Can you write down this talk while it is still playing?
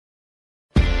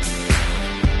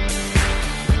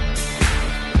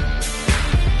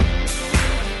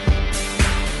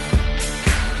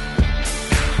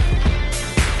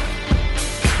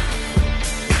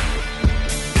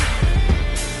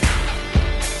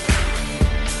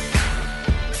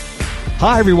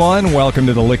Hi, everyone. Welcome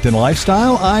to the Licton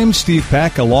Lifestyle. I'm Steve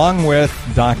Peck, along with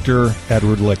Dr.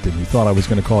 Edward Licton. You thought I was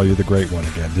going to call you the Great One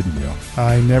again, didn't you?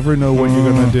 I never know what you're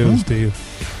going to do, Steve.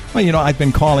 Well, you know, I've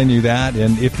been calling you that,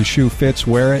 and if the shoe fits,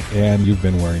 wear it, and you've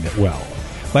been wearing it well.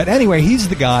 But anyway, he's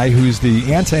the guy who's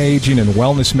the anti-aging and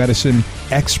wellness medicine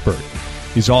expert.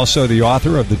 He's also the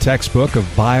author of the textbook of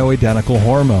bioidentical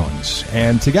hormones.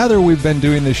 And together we've been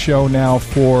doing this show now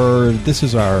for, this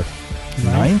is our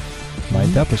ninth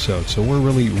episode. So we're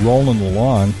really rolling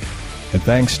along. And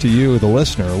thanks to you, the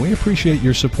listener, we appreciate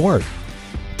your support.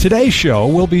 Today's show,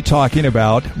 we'll be talking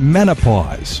about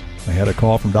menopause. I had a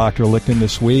call from Dr. Licton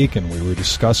this week, and we were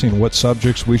discussing what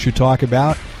subjects we should talk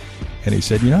about. And he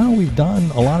said, you know, we've done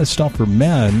a lot of stuff for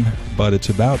men, but it's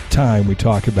about time we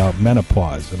talk about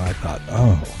menopause. And I thought,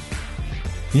 oh,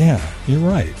 yeah, you're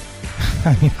right.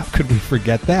 I mean, how could we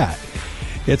forget that?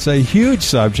 It's a huge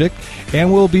subject,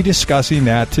 and we'll be discussing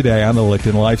that today on the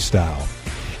Licton Lifestyle.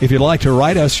 If you'd like to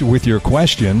write us with your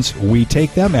questions, we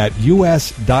take them at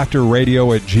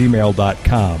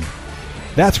usdoctorradio@gmail.com.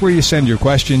 That's where you send your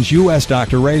questions,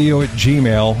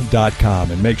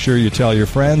 usdoctorradio@gmail.com. And make sure you tell your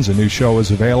friends a new show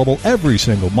is available every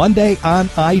single Monday on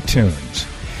iTunes.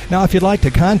 Now, if you'd like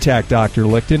to contact Dr.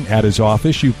 Licton at his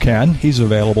office, you can. He's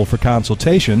available for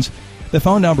consultations. The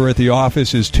phone number at the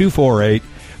office is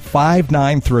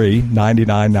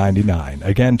 248-593-9999.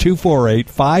 Again,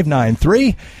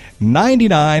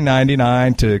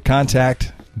 248-593-9999 to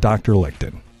contact Dr.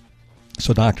 Licton.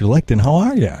 So, Dr. Licton, how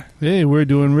are you? Hey, we're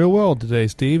doing real well today,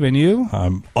 Steve. And you?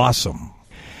 I'm awesome.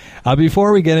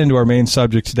 Before we get into our main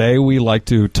subject today, we like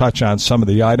to touch on some of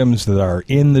the items that are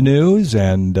in the news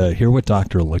and hear what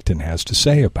Dr. Licton has to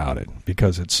say about it,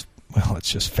 because it's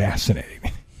just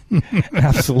fascinating.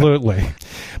 Absolutely.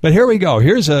 But here we go.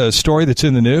 Here's a story that's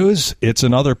in the news. It's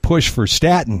another push for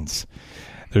statins.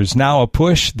 There's now a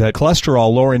push that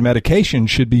cholesterol-lowering medication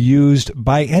should be used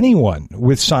by anyone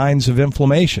with signs of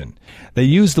inflammation. They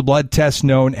use the blood test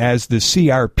known as the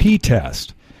CRP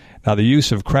test. Now, the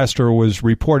use of Crestor was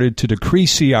reported to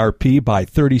decrease CRP by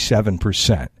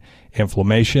 37%.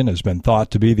 Inflammation has been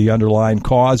thought to be the underlying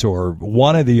cause or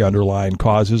one of the underlying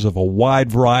causes of a wide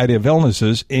variety of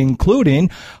illnesses, including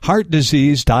heart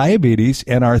disease, diabetes,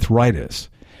 and arthritis.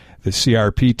 The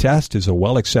CRP test is a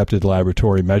well-accepted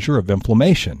laboratory measure of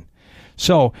inflammation.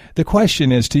 So the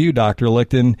question is to you, Dr.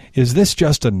 Licton, is this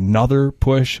just another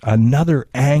push, another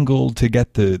angle to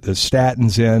get the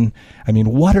statins in? I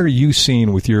mean, what are you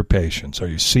seeing with your patients? Are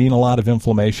you seeing a lot of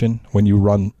inflammation when you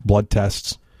run blood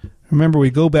tests? Remember, we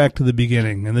go back to the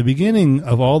beginning. And the beginning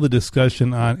of all the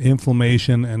discussion on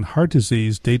inflammation and heart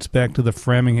disease dates back to the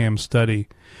Framingham study,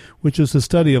 which was a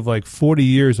study of like 40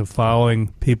 years of following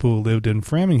people who lived in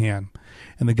Framingham.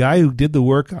 And the guy who did the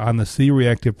work on the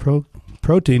C-reactive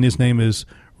protein, his name is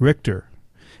Richter.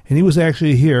 And he was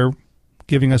actually here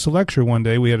giving us a lecture one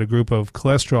day. We had a group of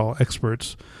cholesterol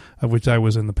experts, of which I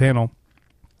was in the panel.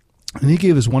 And he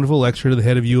gave this wonderful lecture to the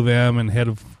head of U of M and head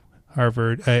of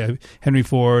Harvard, Henry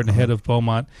Ford, and head of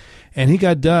Beaumont. And he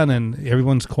got done, and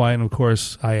everyone's quiet. And, of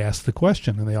course, I asked the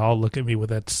question, and they all look at me with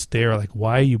that stare like,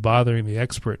 why are you bothering the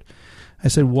expert? I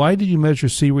said, why did you measure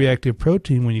C-reactive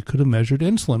protein when you could have measured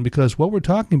insulin? Because what we're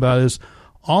talking about is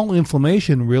all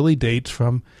inflammation really dates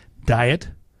from diet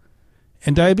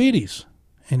and diabetes.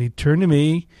 And he turned to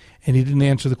me, and he didn't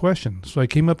answer the question. So I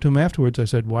came up to him afterwards. I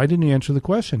said, why didn't you answer the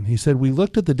question? He said, we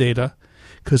looked at the data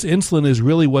because insulin is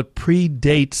really what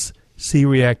predates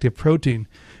C-reactive protein,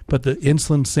 but the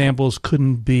insulin samples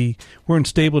weren't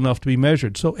stable enough to be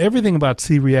measured. So everything about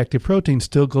C-reactive protein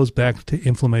still goes back to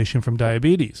inflammation from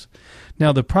diabetes.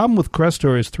 Now, the problem with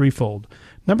Crestor is threefold.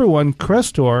 Number one,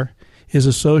 Crestor is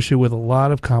associated with a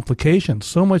lot of complications,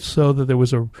 so much so that there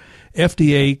was a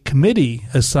FDA committee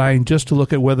assigned just to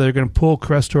look at whether they're going to pull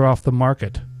Crestor off the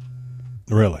market.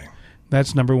 Really?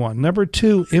 That's number one. Number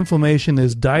two, inflammation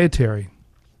is dietary.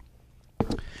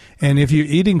 And if you're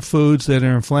eating foods that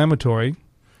are inflammatory,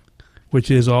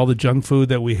 which is all the junk food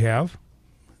that we have,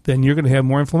 then you're going to have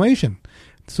more inflammation.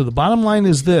 So the bottom line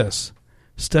is this.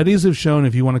 Studies have shown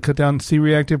if you want to cut down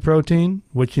C-reactive protein,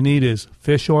 what you need is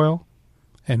fish oil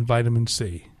and vitamin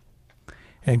C.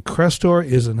 And Crestor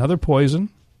is another poison,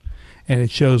 and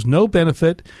it shows no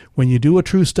benefit when you do a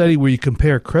true study where you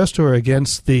compare Crestor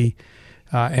against the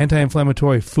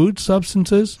anti-inflammatory food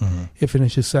substances. Mm-hmm. It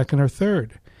finishes second or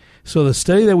third. So the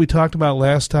study that we talked about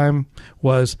last time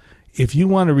was if you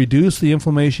want to reduce the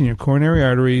inflammation in your coronary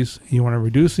arteries, you want to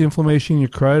reduce the inflammation in your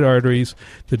carotid arteries,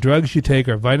 the drugs you take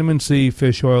are vitamin C,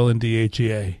 fish oil, and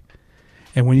DHEA.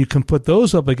 And when you can put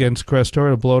those up against Crestor,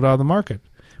 it'll blow it out of the market,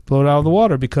 blow it out of the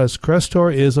water, because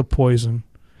Crestor is a poison.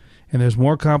 And there's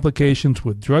more complications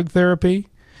with drug therapy.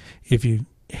 if you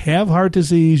have heart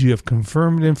disease, you have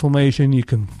confirmed inflammation, you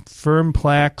confirm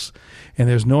plaques, and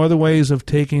there's no other ways of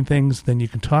taking things, then you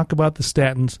can talk about the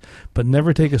statins, but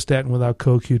never take a statin without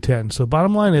CoQ10. So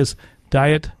bottom line is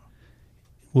diet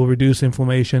will reduce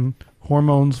inflammation,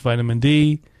 hormones, vitamin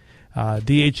D,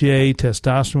 DHEA,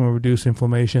 testosterone will reduce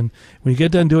inflammation. When you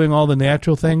get done doing all the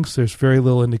natural things, there's very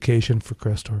little indication for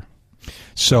Crestor.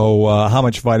 So how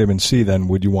much vitamin C then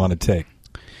would you want to take?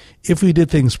 If we did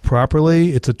things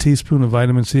properly, it's a teaspoon of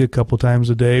vitamin C a couple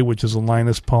times a day, which is a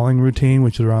Linus Pauling routine,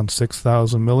 which is around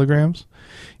 6,000 milligrams.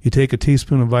 You take a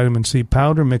teaspoon of vitamin C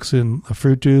powder, mix in a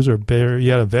fruit juice or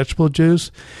a vegetable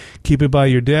juice, keep it by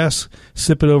your desk,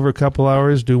 sip it over a couple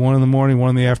hours, do one in the morning,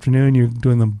 one in the afternoon. You're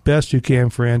doing the best you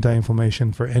can for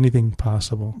anti-inflammation for anything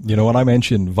possible. You know, when I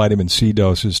mentioned vitamin C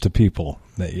doses to people,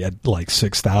 they had like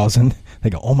 6,000. They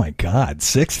go, oh, my God,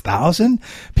 6,000?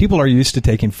 People are used to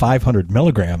taking 500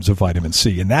 milligrams of vitamin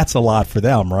C, and that's a lot for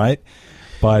them, right?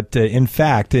 But in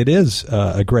fact, it is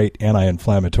a great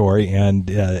anti-inflammatory, and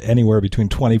anywhere between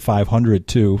 2,500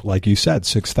 to, like you said,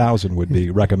 6,000 would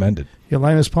be recommended. Yeah,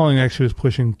 Linus Pauling actually was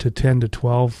pushing to 10 to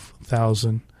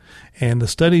 12,000. And the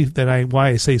study why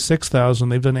I say 6,000,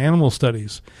 they've done animal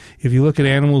studies. If you look at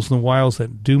animals in the wilds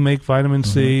that do make vitamin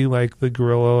C, like the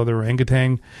gorilla or the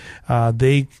orangutan,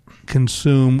 they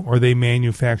consume or they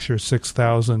manufacture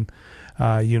 6,000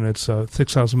 units,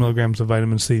 6,000 milligrams of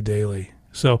vitamin C daily.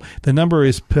 So the number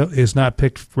is not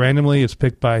picked randomly. It's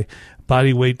picked by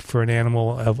body weight for an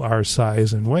animal of our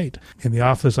size and weight. In the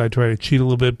office, I try to cheat a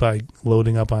little bit by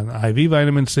loading up on IV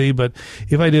vitamin C, but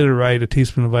if I did it right, a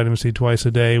teaspoon of vitamin C twice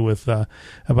a day with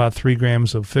about 3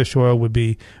 grams of fish oil would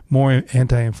be more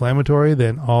anti-inflammatory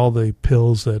than all the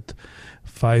pills that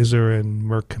Pfizer and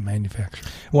Merck can manufacture.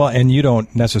 Well, and you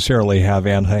don't necessarily have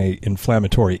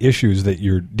anti-inflammatory issues that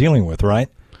you're dealing with, right?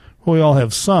 Well, we all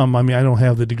have some. I mean, I don't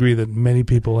have the degree that many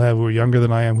people have who are younger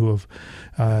than I am who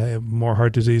have more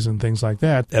heart disease and things like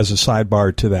that. As a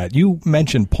sidebar to that, you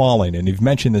mentioned Pauling, and you've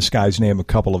mentioned this guy's name a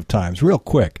couple of times. Real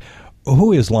quick,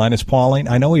 who is Linus Pauling?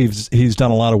 I know he's done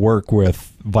a lot of work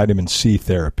with vitamin C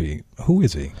therapy. Who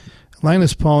is he?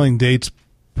 Linus Pauling dates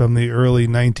from the early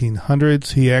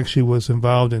 1900s. He actually was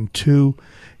involved in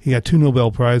he got 2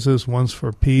 Nobel Prizes, one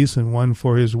for peace and one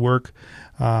for his work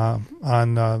on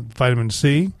vitamin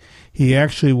C. He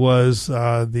actually was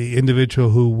the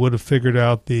individual who would have figured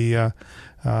out the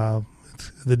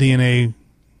DNA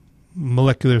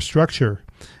molecular structure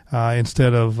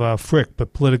instead of Frick,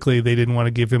 but politically they didn't want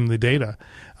to give him the data.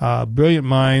 Brilliant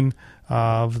mind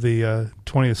of the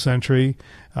 20th century,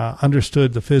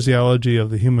 understood the physiology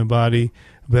of the human body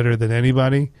better than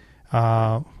anybody.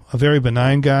 A very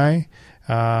benign guy,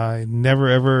 never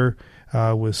ever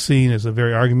was seen as a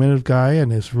very argumentative guy,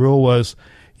 and his rule was,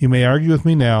 you may argue with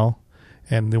me now,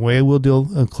 and the way we'll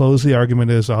close the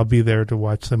argument is I'll be there to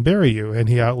watch them bury you. And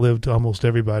he outlived almost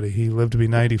everybody. He lived to be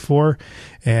 94,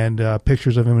 and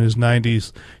pictures of him in his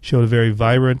 90s showed a very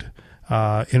vibrant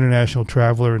international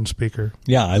traveler and speaker.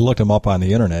 Yeah, I looked him up on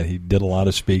the internet. He did a lot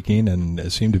of speaking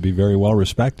and seemed to be very well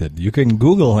respected. You can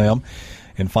Google him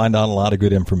and find out a lot of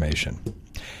good information.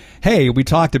 Hey, we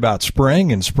talked about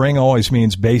spring, and spring always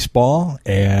means baseball.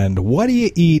 And what do you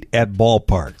eat at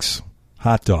ballparks?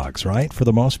 Hot dogs, right, for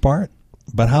the most part?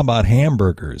 But how about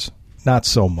hamburgers? Not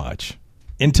so much.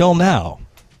 Until now.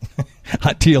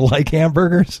 Do you like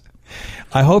hamburgers?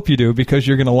 I hope you do, because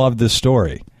you're going to love this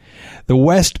story. The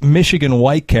West Michigan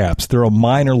Whitecaps, they're a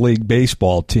minor league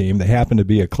baseball team. They happen to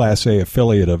be a Class A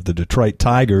affiliate of the Detroit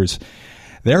Tigers.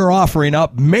 They're offering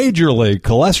up major league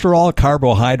cholesterol,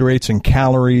 carbohydrates, and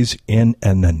calories in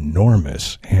an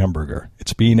enormous hamburger.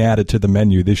 It's being added to the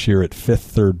menu this year at Fifth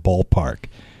Third Ballpark.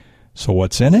 So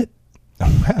what's in it?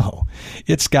 Well,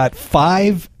 it's got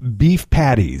 5 beef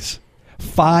patties,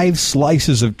 5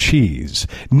 slices of cheese,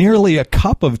 nearly a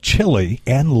cup of chili,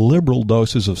 and liberal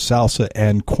doses of salsa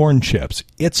and corn chips.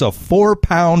 It's a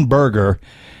 4-pound burger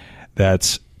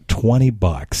that's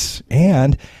 $20.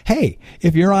 And hey,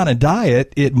 if you're on a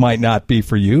diet, it might not be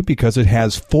for you because it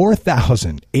has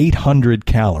 4,800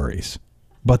 calories.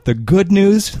 But the good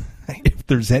news, if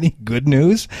there's any good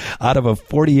news out of a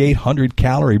 4,800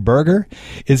 calorie burger,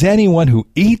 is anyone who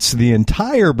eats the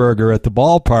entire burger at the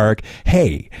ballpark,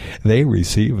 hey, they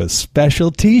receive a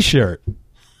special T-shirt.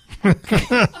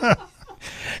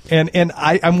 and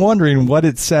I'm wondering what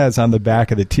it says on the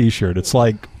back of the T-shirt. It's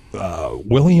like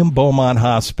William Beaumont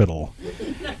Hospital,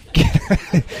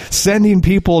 sending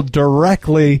people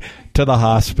directly to the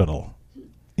hospital.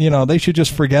 You know, they should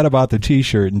just forget about the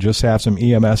T-shirt and just have some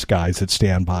EMS guys that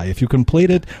stand by. If you complete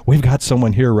it, we've got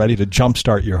someone here ready to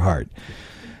jumpstart your heart.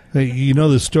 Hey, you know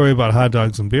the story about hot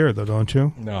dogs and beer, though, don't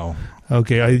you? No.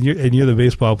 Okay, and you're the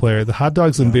baseball player. The hot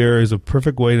dogs and beer is a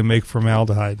perfect way to make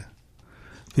formaldehyde.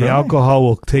 The alcohol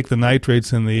will take the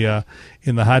nitrates in the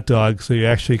hot dog, so you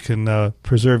actually can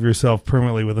preserve yourself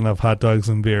permanently with enough hot dogs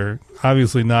and beer.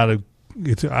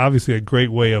 It's obviously a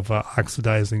great way of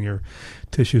oxidizing your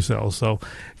tissue cells. So,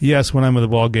 yes, when I'm at the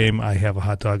ball game, I have a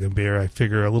hot dog and beer. I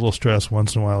figure a little stress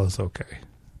once in a while is okay.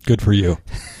 Good for you.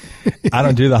 I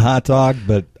don't do the hot dog,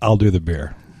 but I'll do the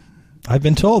beer. I've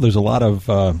been told there's a lot of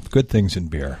good things in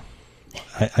beer.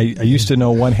 I used to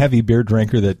know one heavy beer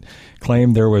drinker that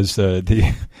claimed there was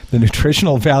the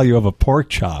nutritional value of a pork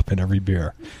chop in every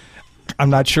beer. I'm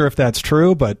not sure if that's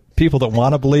true, but people that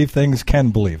want to believe things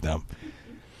can believe them.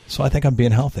 So I think I'm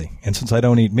being healthy. And since I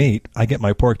don't eat meat, I get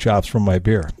my pork chops from my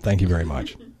beer. Thank you very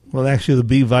much. Well, actually, the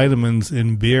B vitamins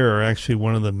in beer are actually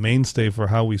one of the mainstay for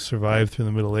how we survived through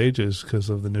the Middle Ages because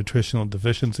of the nutritional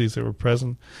deficiencies that were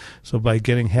present. So by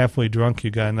getting halfway drunk,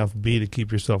 you got enough B to keep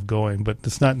yourself going. But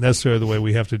it's not necessarily the way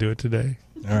we have to do it today.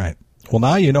 All right. Well,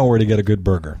 now you know where to get a good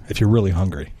burger if you're really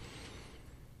hungry.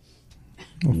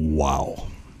 Wow.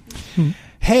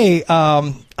 Hey,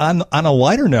 on a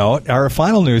lighter note, our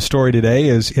final news story today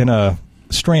is in a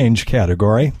strange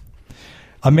category.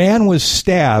 A man was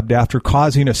stabbed after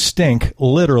causing a stink,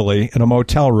 literally, in a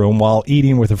motel room while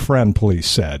eating with a friend, police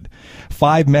said.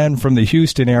 5 men from the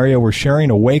Houston area were sharing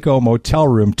a Waco motel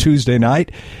room Tuesday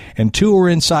night, and 2 were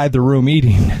inside the room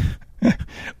eating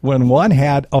when one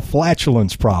had a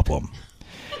flatulence problem.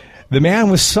 The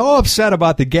man was so upset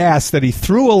about the gas that he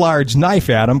threw a large knife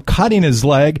at him, cutting his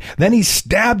leg. Then he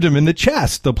stabbed him in the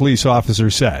chest, the police officer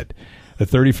said. The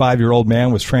 35-year-old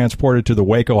man was transported to the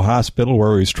Waco hospital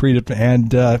where he was treated,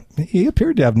 and he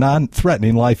appeared to have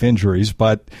non-threatening life injuries,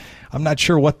 but I'm not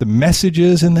sure what the message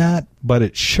is in that, but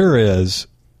it sure is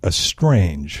a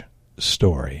strange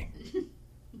story.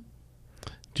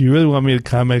 Do you really want me to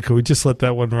comment? Can we just let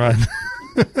that one run?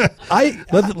 Why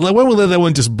don't we let that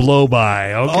one just blow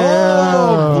by? Okay.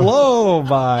 Oh, blow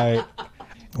by.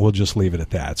 We'll just leave it at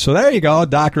that. So there you go,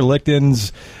 Dr.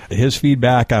 Lichten's, his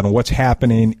feedback on what's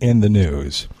happening in the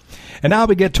news. And now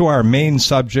we get to our main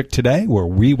subject today, where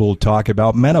we will talk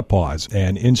about menopause.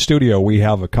 And in studio, we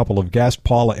have a couple of guests,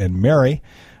 Paula and Mary.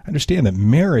 I understand that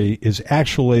Mary is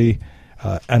actually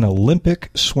an Olympic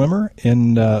swimmer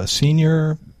in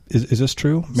senior. Is this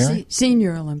true, Mary?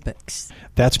 Senior Olympics.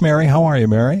 That's Mary. How are you,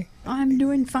 Mary? I'm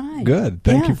doing fine. Good.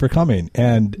 Thank you for coming.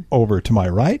 And over to my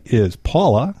right is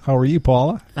Paula. How are you,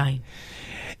 Paula? Fine.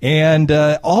 And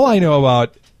all I know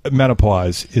about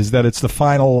menopause is that it's the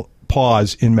final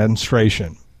pause in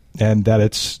menstruation and that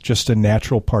it's just a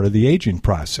natural part of the aging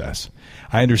process.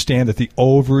 I understand that the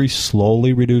ovaries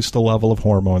slowly reduce the level of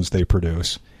hormones they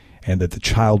produce and that the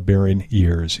childbearing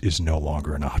years is no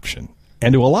longer an option.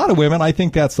 And to a lot of women, I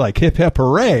think that's like hip, hip,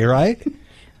 hooray, right?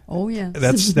 Oh,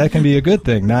 yes. That can be a good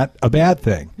thing, not a bad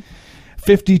thing.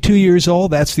 52 years old,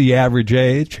 that's the average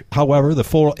age. However, the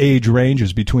full age range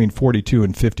is between 42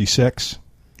 and 56.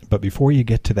 But before you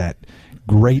get to that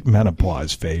great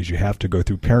menopause phase, you have to go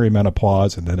through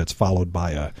perimenopause, and then it's followed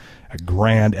by a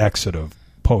grand exit of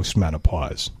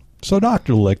postmenopause. So,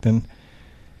 Dr. Lichten,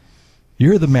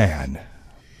 you're the man.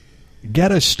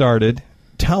 Get us started.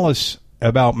 Tell us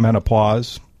about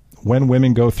menopause, when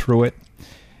women go through it,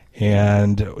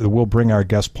 and we'll bring our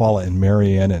guests Paula and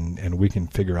Mary in, and we can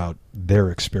figure out their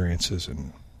experiences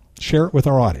and share it with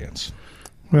our audience.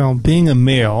 Well, being a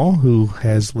male who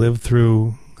has lived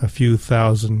through a few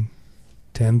thousand,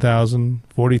 10,000,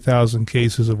 40,000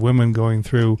 cases of women going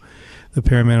through the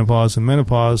perimenopause and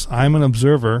menopause, I'm an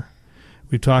observer.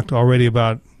 We talked already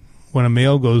about when a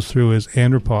male goes through his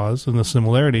andropause and the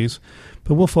similarities,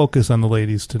 but we'll focus on the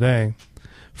ladies today.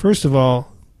 First of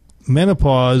all,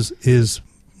 menopause is,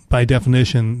 by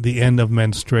definition, the end of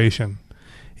menstruation.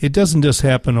 It doesn't just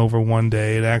happen over one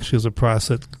day. It actually is a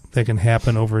process that can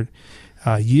happen over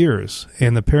years.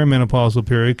 And the perimenopausal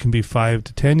period can be 5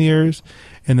 to 10 years.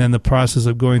 And then the process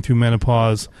of going through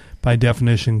menopause, by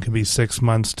definition, can be 6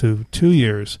 months to 2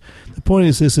 years. The point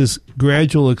is this is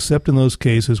gradual, except in those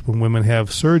cases when women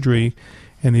have surgery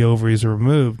and the ovaries are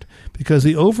removed. Because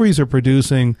the ovaries are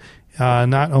producing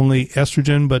not only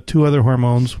estrogen, but 2 other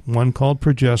hormones, one called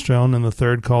progesterone and the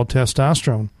third called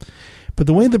testosterone. But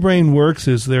the way the brain works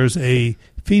is there's a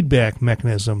feedback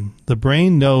mechanism. The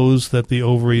brain knows that the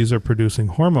ovaries are producing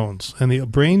hormones, and the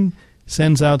brain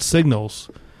sends out signals,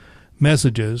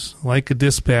 messages, like a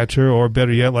dispatcher, or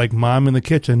better yet, like mom in the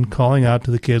kitchen calling out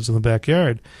to the kids in the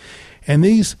backyard. And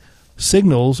these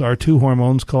signals are 2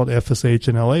 hormones called FSH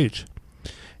and LH.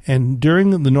 And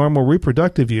during the normal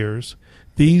reproductive years,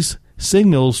 these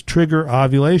signals trigger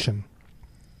ovulation.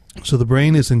 So the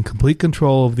brain is in complete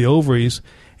control of the ovaries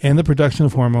and the production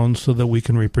of hormones so that we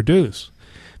can reproduce.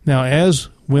 Now, as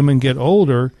women get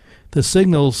older, the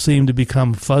signals seem to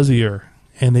become fuzzier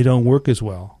and they don't work as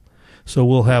well. So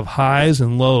we'll have highs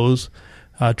and lows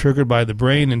triggered by the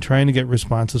brain and trying to get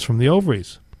responses from the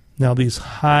ovaries. Now, these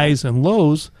highs and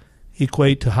lows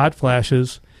equate to hot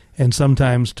flashes and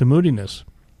sometimes to moodiness.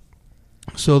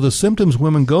 So the symptoms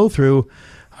women go through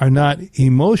are not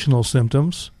emotional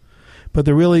symptoms, but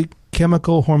they're really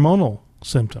chemical hormonal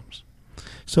symptoms.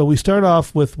 So we start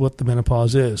off with what the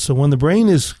menopause is. So when the brain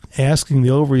is asking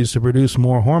the ovaries to produce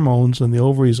more hormones and the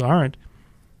ovaries aren't,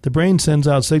 the brain sends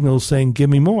out signals saying, give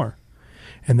me more.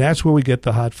 And that's where we get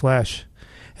the hot flash.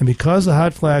 And because the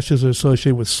hot flashes are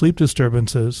associated with sleep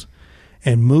disturbances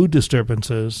and mood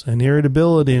disturbances and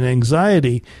irritability and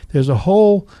anxiety, there's a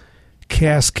whole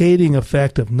cascading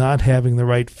effect of not having the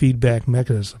right feedback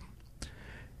mechanism.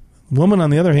 Women, on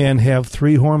the other hand, have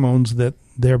 3 hormones that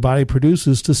their body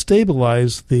produces to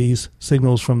stabilize these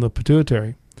signals from the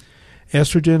pituitary.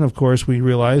 Estrogen, of course, we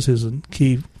realize is a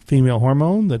key female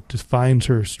hormone that defines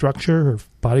her structure, her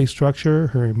body structure,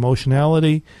 her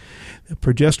emotionality.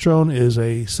 Progesterone is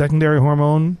a secondary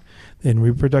hormone in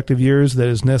reproductive years that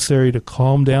is necessary to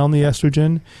calm down the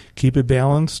estrogen, keep it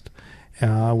balanced.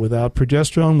 Without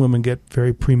progesterone, women get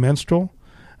very premenstrual.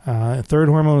 A third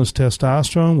hormone is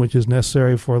testosterone, which is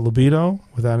necessary for libido.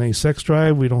 Without any sex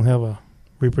drive, we don't have a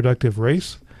reproductive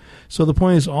race. So the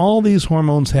point is all these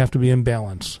hormones have to be in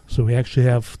balance. So we actually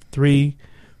have 3,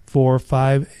 4,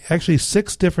 5, actually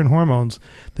 6 different hormones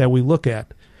that we look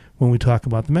at when we talk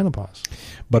about the menopause.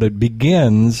 But it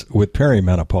begins with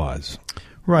perimenopause.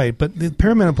 Right, but the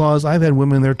perimenopause, I've had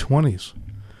women in their 20s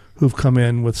who've come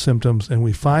in with symptoms, and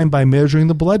we find by measuring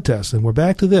the blood test, and we're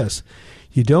back to this,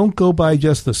 you don't go by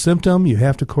just the symptom, you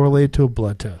have to correlate it to a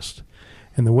blood test.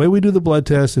 And the way we do the blood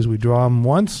test is we draw them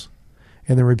once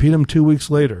and then repeat them 2 weeks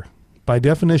later. By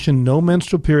definition, no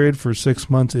menstrual period for 6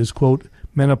 months is, quote,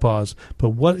 menopause. But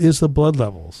what is the blood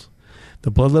levels?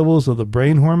 The blood levels of the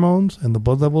brain hormones and the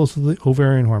blood levels of the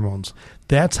ovarian hormones.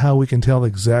 That's how we can tell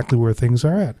exactly where things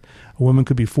are at. A woman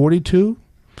could be 42.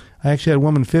 I actually had a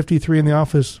woman 53 in the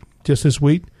office just this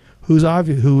week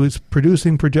who is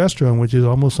producing progesterone, which is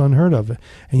almost unheard of.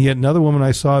 And yet another woman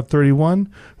I saw at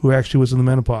 31 who actually was in the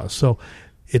menopause. So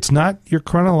it's not your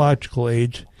chronological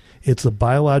age. It's the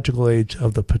biological age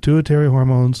of the pituitary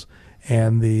hormones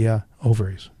and the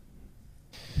ovaries.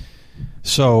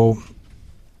 So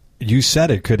you said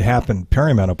it could happen,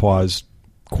 perimenopause,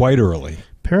 quite early.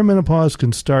 Perimenopause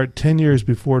can start 10 years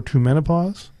before true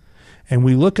menopause. And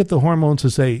we look at the hormones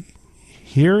and say,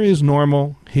 here is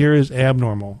normal, here is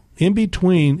abnormal. In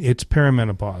between, it's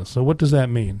perimenopause. So what does that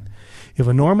mean? If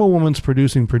a normal woman's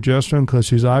producing progesterone because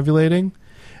she's ovulating,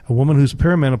 a woman who's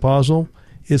perimenopausal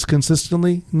is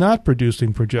consistently not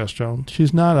producing progesterone.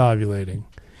 She's not ovulating.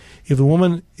 If the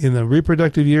woman in the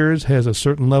reproductive years has a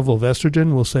certain level of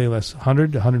estrogen, we'll say less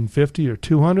 100, 150, or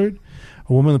 200,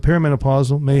 a woman in the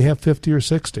perimenopausal may have 50 or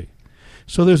 60.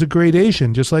 So there's a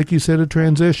gradation, just like you said, a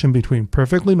transition between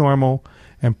perfectly normal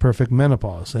and perfect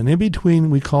menopause. And in between,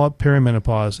 we call it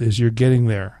perimenopause, is you're getting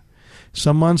there.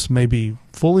 Some months may be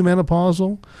fully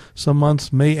menopausal. Some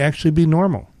months may actually be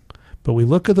normal. But we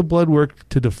look at the blood work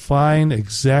to define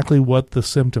exactly what the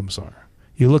symptoms are.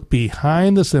 You look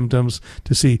behind the symptoms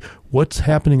to see what's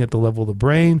happening at the level of the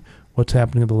brain, what's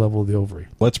happening at the level of the ovary.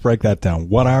 Let's break that down.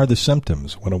 What are the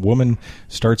symptoms? When a woman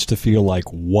starts to feel like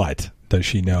what, does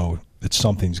she know that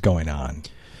something's going on?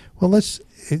 Well, let's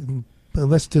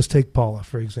just take Paula,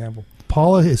 for example.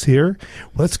 Paula is here.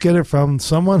 Let's get it from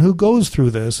someone who goes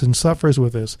through this and suffers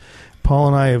with this. Paula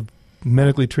and I have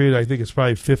medically treated, I think it's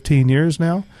probably 15 years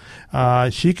now.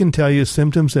 She can tell you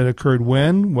symptoms that occurred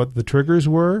when, what the triggers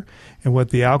were, and what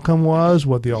the outcome was,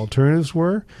 what the alternatives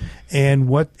were, and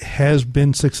what has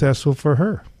been successful for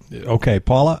her. Okay,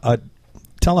 Paula,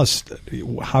 tell us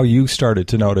how you started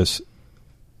to notice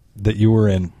that you were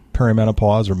in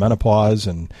perimenopause or menopause,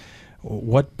 and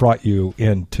what brought you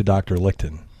in to Dr.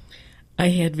 Lichten? I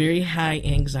had very high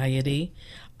anxiety.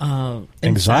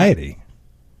 Anxiety?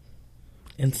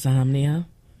 Insomnia.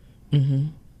 Mm-hmm.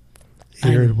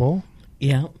 Irritable.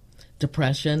 Yeah.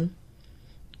 Depression.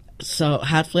 So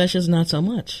hot flashes, not so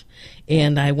much.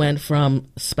 And I went from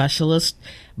specialist,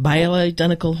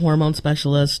 bioidentical hormone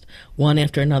specialist, one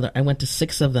after another. I went to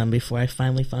 6 of them before I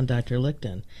finally found Dr.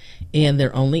 Lichten. And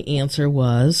their only answer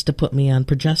was to put me on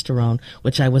progesterone,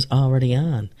 which I was already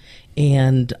on.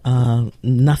 And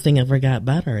nothing ever got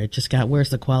better. It just got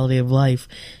worse. The quality of life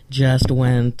just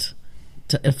went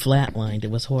to flatlined.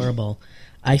 It was horrible.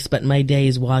 I spent my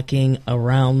days walking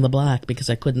around the block because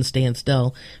I couldn't stand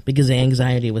still because the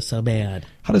anxiety was so bad.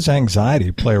 How does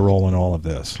anxiety play a role in all of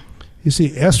this? You see,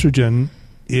 estrogen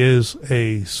is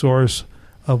a source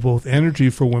of both energy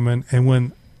for women and,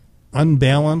 when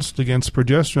unbalanced against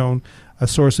progesterone, a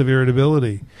source of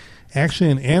irritability. Actually,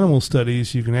 in animal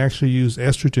studies, you can actually use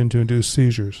estrogen to induce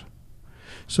seizures.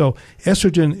 So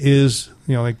estrogen is,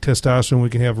 like testosterone, we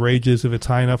can have rages if it's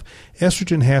high enough.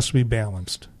 Estrogen has to be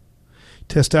balanced.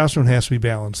 Testosterone has to be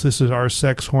balanced. This is our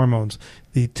sex hormones.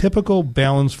 The typical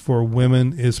balance for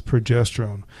women is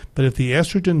progesterone. But if the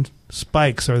estrogen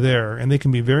spikes are there, and they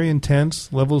can be very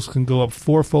intense, levels can go up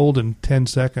fourfold in 10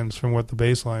 seconds from what the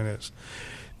baseline is.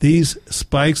 These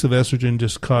spikes of estrogen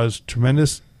just cause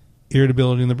tremendous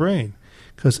irritability in the brain,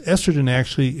 because estrogen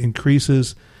actually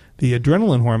increases the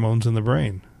adrenaline hormones in the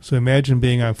brain. So imagine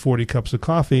being on 40 cups of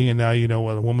coffee, and now you know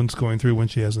what a woman's going through when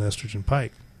she has an estrogen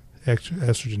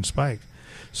spike.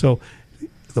 So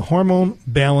the hormone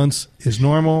balance is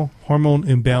normal. Hormone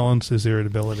imbalance is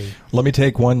irritability. Let me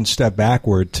take one step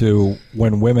backward to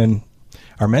when women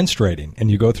are menstruating and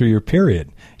you go through your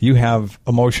period. You have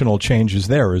emotional changes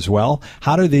there as well.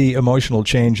 How do the emotional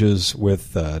changes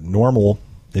with normal,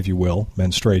 if you will,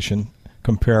 menstruation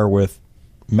compare with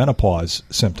menopause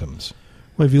symptoms?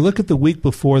 Well, if you look at the week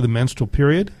before the menstrual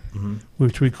period,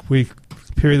 which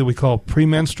period that we call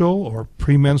premenstrual or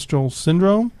premenstrual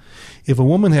syndrome, if a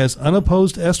woman has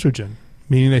unopposed estrogen,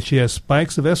 meaning that she has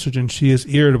spikes of estrogen, she is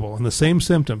irritable. And the same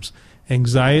symptoms: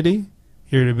 anxiety,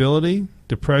 irritability,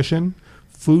 depression,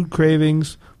 food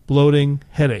cravings, bloating,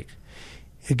 headache.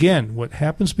 Again, what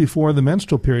happens before the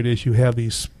menstrual period is you have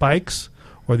these spikes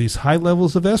or these high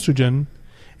levels of estrogen,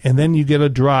 and then you get a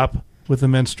drop with the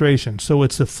menstruation. So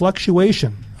it's a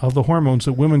fluctuation of the hormones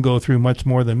that women go through much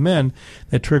more than men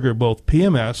that trigger both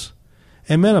PMS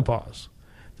and menopause.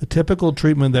 The typical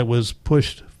treatment that was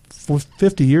pushed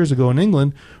 50 years ago in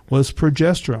England was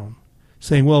progesterone,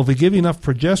 saying, well, if we give you enough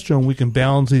progesterone, we can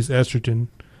balance these estrogen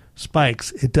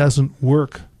spikes. It doesn't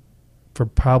work for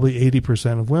probably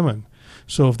 80% of women.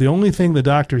 So if the only thing the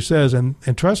doctor says, and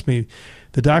trust me,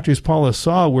 the doctors Paula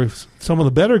saw were some of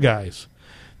the better guys.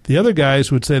 The other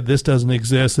guys would say, this doesn't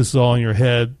exist, this is all in your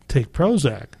head, take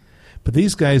Prozac. But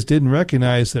these guys didn't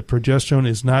recognize that progesterone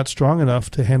is not strong enough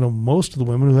to handle most of the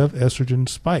women who have estrogen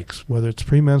spikes, whether it's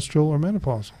premenstrual or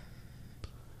menopausal.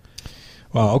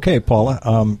 Well, okay,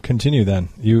 Paula, continue then.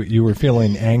 You were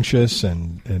feeling anxious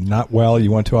and not well.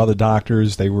 You went to other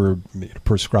doctors. They were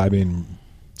prescribing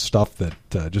stuff that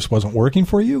just wasn't working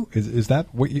for you? Is that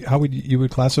how you would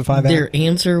classify that? Their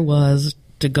answer was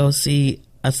to go see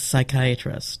a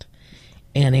psychiatrist.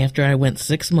 And after I went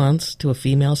 6 months to a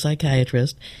female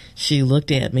psychiatrist, she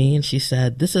looked at me and she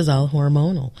said, this is all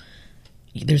hormonal.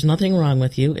 There's nothing wrong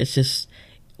with you. It's just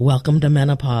welcome to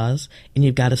menopause, and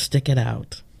you've got to stick it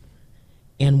out.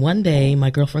 And one day, my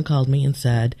girlfriend called me and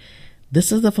said,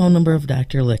 this is the phone number of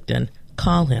Dr. Lichten.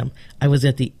 Call him. I was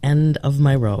at the end of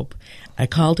my rope. I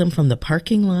called him from the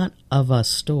parking lot of a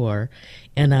store,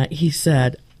 and he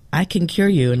said, I can cure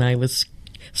you. And I was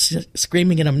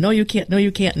screaming at him, no, you can't, no,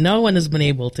 you can't. No one has been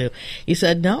able to. He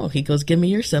said, no. He goes, give me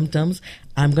your symptoms.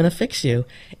 I'm going to fix you.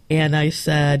 And I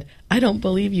said, I don't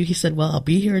believe you. He said, well, I'll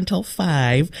be here until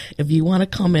 5. If you want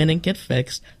to come in and get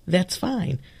fixed, that's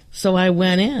fine. So I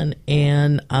went in,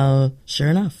 and sure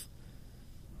enough.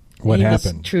 What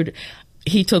happened?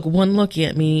 He took one look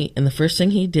at me, and the first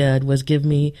thing he did was give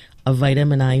me a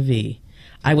vitamin IV.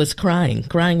 I was crying.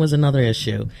 Crying was another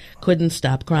issue. Couldn't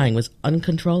stop crying. Was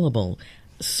uncontrollable.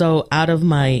 So out of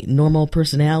my normal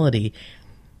personality,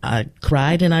 I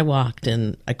cried and I walked,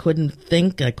 and I couldn't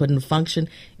think. I couldn't function.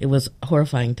 It was a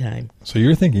horrifying time. So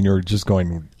you're thinking you're just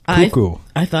going cuckoo.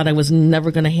 I thought I was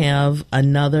never going to have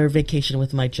another vacation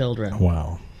with my children.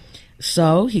 Wow.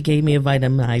 So he gave me a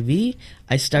vitamin IV.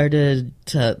 I started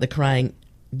the crying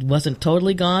wasn't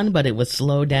totally gone, but it was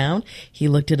slowed down. He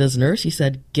looked at his nurse. He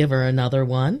said, give her another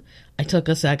one. I took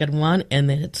a second one, and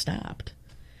then it stopped.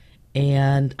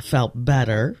 And felt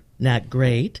better, not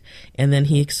great. And then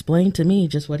he explained to me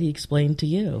just what he explained to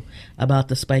you about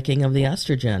the spiking of the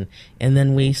estrogen. And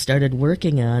then we started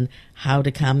working on how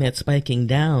to calm that spiking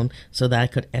down so that I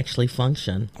could actually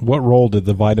function. What role did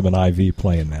the vitamin IV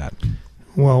play in that?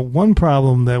 Well, one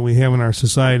problem that we have in our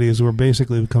society is we're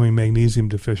basically becoming magnesium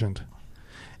deficient.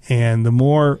 And the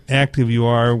more active you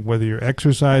are, whether you're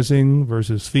exercising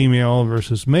versus female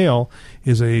versus male,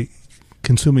 is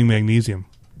consuming magnesium.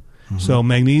 Mm-hmm. So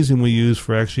magnesium we use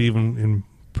for actually even in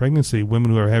pregnancy,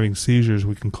 women who are having seizures,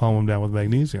 we can calm them down with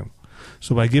magnesium.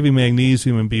 So by giving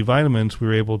magnesium and B vitamins, we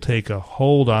were able to take a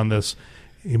hold on this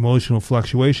emotional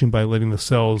fluctuation by letting the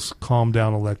cells calm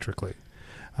down electrically.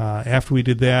 After we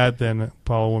did that, then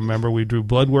Paul will remember we drew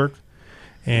blood work.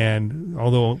 And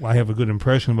although I have a good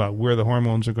impression about where the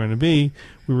hormones are going to be,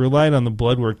 we relied on the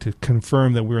blood work to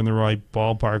confirm that we were in the right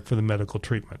ballpark for the medical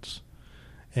treatments.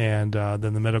 And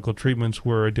then the medical treatments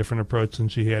were a different approach than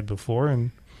she had before,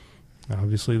 and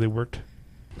obviously they worked.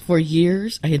 For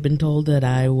years, I had been told that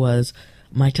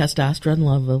my testosterone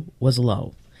level was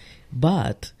low.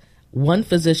 But one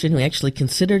physician who actually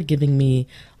considered giving me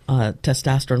a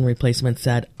testosterone replacement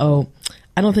said, "Oh,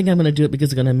 I don't think I'm going to do it because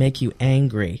it's going to make you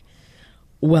angry."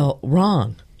 Well,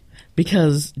 wrong,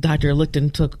 because Dr.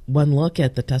 Lichten took one look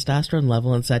at the testosterone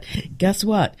level and said, "Guess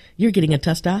what? You're getting a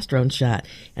testosterone shot."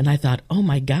 And I thought, oh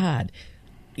my God,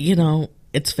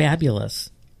 it's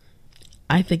fabulous.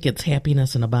 I think it's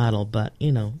happiness in a bottle, but,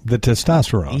 The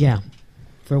testosterone. Yeah,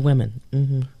 for women.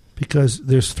 Mm-hmm. Because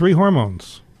there's 3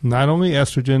 hormones, not only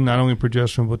estrogen, not only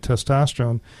progesterone, but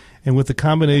testosterone. And with the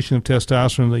combination of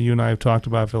testosterone that you and I have talked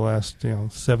about for the last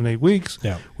 7-8 weeks,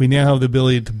 we now have the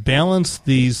ability to balance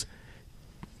these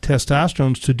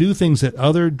testosterones to do things that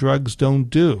other drugs don't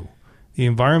do. The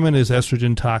environment is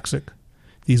estrogen toxic.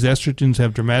 These estrogens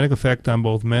have dramatic effect on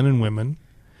both men and women,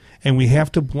 and we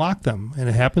have to block them. And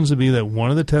it happens to be that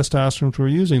one of the testosterones we're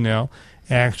using now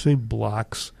actually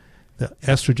blocks the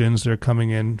estrogens that are coming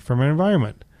in from our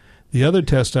environment. The other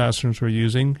testosterones we're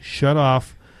using shut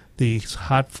off these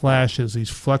hot flashes,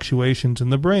 these fluctuations in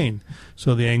the brain.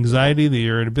 So the anxiety, the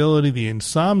irritability, the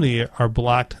insomnia are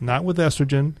blocked not with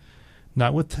estrogen,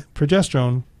 not with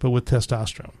progesterone, but with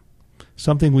testosterone.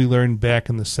 Something we learned back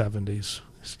in the 70s.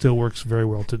 Still works very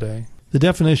well today. The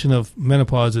definition of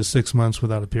menopause is 6 months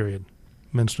without a period,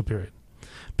 menstrual period.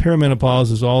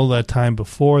 Perimenopause is all that time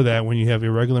before that when you have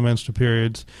irregular menstrual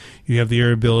periods, you have the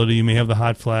irritability, you may have the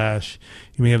hot flash,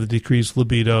 you may have the decreased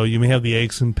libido, you may have the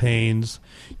aches and pains,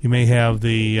 you may have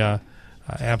the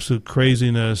absolute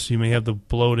craziness, you may have the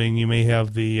bloating, you may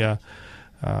have the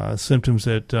symptoms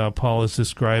that Paul is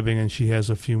describing, and she has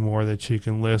a few more that she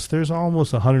can list. There's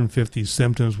almost 150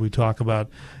 symptoms we talk about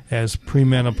as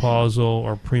premenopausal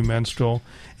or premenstrual.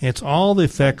 It's all the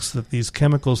effects that these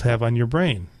chemicals have on your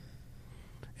brain.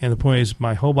 And the point is,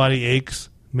 my whole body aches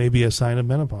may be a sign of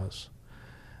menopause.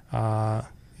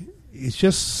 It's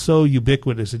just so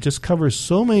ubiquitous. It just covers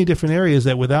so many different areas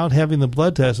that without having the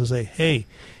blood test to say, hey,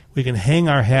 we can hang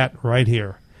our hat right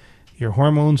here. Your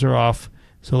hormones are off,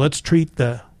 so let's treat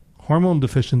the hormone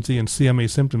deficiency and see how many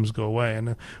symptoms go away. And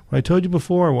what I told you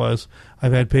before was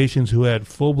I've had patients who had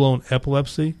full-blown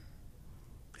epilepsy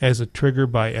as a trigger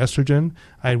by estrogen.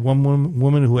 I had one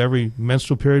woman who every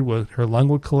menstrual period her lung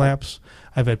would collapse.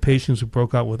 I've had patients who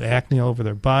broke out with acne all over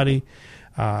their body.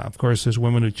 Of course, there's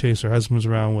women who chase their husbands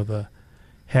around with a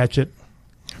hatchet.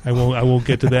 I won't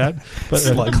get to that.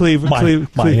 But like cleaver,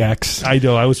 my ex. I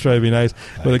know. I was trying to be nice.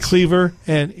 With a cleaver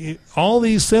and all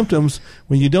these symptoms,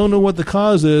 when you don't know what the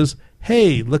cause is,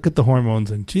 hey, look at the hormones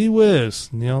and gee whiz,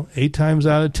 8 times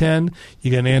out of 10,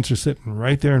 you get an answer sitting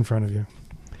right there in front of you.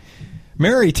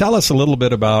 Mary, tell us a little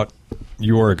bit about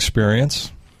your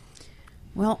experience.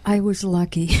 Well, I was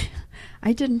lucky.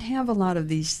 I didn't have a lot of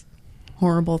these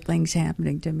horrible things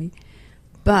happening to me.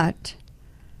 But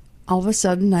all of a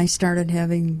sudden, I started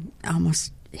having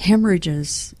almost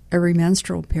hemorrhages. Every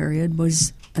menstrual period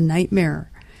was a nightmare.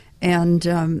 And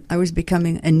I was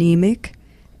becoming anemic.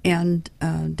 And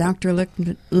Dr.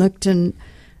 Lichten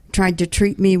tried to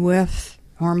treat me with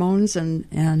hormones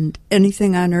and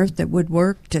anything on earth that would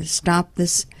work to stop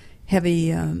this heavy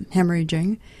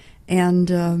hemorrhaging.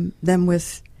 And then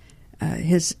with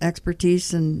his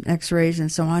expertise and x-rays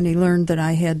and so on, he learned that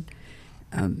I had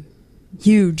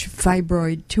huge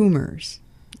fibroid tumors.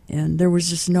 And there was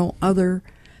just no other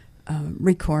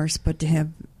recourse but to have,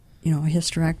 a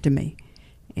hysterectomy.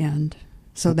 And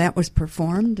so that was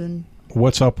performed. And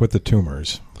what's up with the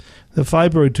tumors? The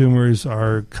fibroid tumors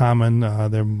are common.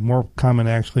 They're more common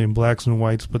actually in blacks and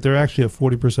whites, but they're actually a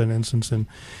 40% incidence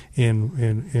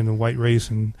in the white race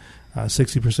and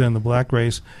 60% in the black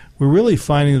race. We're really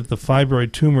finding that the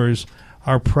fibroid tumors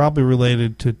are probably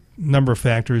related to a number of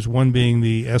factors, one being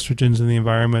the estrogens in the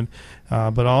environment,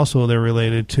 but also they're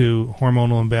related to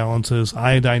hormonal imbalances.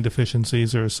 Iodine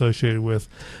deficiencies are associated with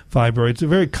fibroids. They're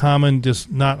very common, just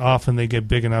not often they get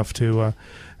big enough to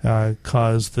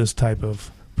cause this type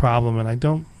of problem. And I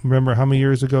don't remember how many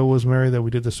years ago was, Mary, that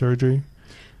we did the surgery.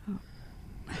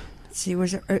 Let's see, it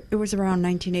was around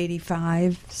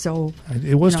 1985. So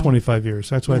it was 25 years.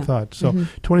 That's what I thought. So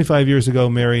 25 years ago,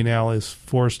 Mary now is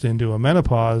forced into a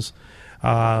menopause,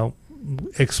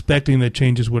 expecting that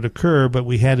changes would occur, but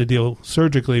we had to deal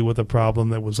surgically with a problem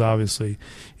that was obviously,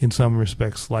 in some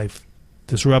respects, life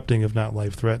disrupting, if not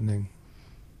life threatening.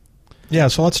 Yeah,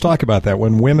 so let's talk about that.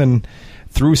 When women,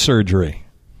 through surgery,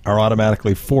 are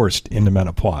automatically forced into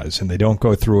menopause and they don't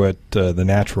go through it the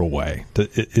natural way,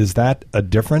 is that a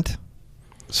different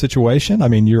situation? I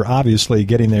mean, you're obviously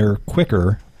getting there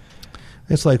quicker.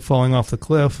 It's like falling off the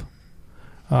cliff,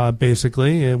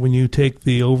 basically. When you take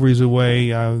the ovaries away,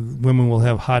 women will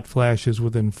have hot flashes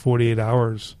within 48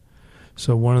 hours.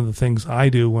 So one of the things I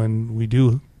do when we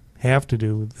do have to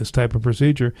do this type of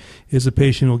procedure is the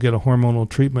patient will get a hormonal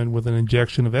treatment with an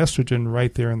injection of estrogen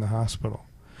right there in the hospital.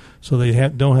 So they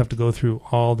don't have to go through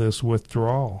all this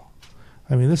withdrawal.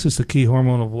 I mean, this is the key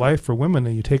hormone of life for women,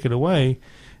 and you take it away,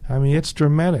 I mean, it's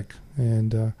dramatic.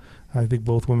 And I think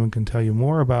both women can tell you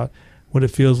more about what it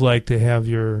feels like to have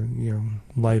your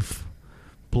life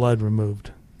blood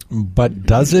removed. But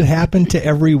does it happen to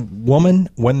every woman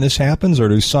when this happens, or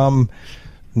do some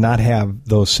not have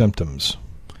those symptoms?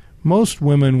 Most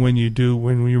women, when you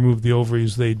remove the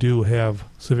ovaries, they do have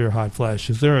severe hot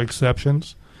flashes. There are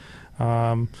exceptions.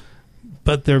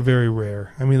 But they're very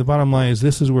rare. I mean, the bottom line is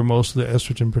this is where most of the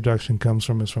estrogen production comes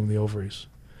from, is from the ovaries.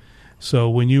 So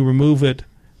when you remove it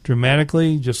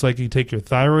dramatically, just like you take your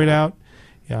thyroid out,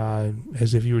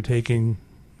 as if you were taking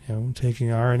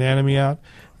our anatomy out,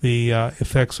 the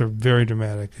effects are very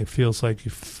dramatic. It feels like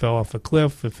you fell off a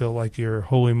cliff. It feels like your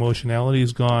whole emotionality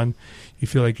is gone. You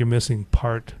feel like you're missing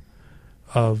part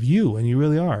of you, and you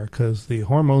really are, because the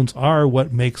hormones are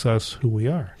what makes us who we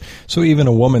are. So even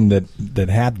a woman that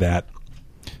had that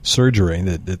surgery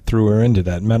that threw her into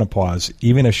that menopause,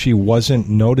 even if she wasn't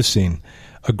noticing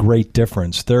a great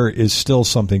difference, there is still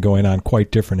something going on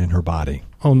quite different in her body.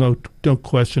 Oh, no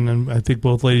question. And I think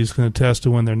both ladies can attest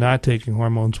to when they're not taking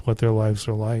hormones, what their lives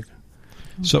are like.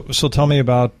 So tell me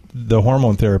about the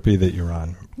hormone therapy that you're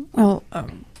on. Well,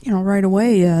 right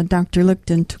away, Dr.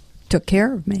 Lichten took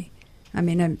care of me. I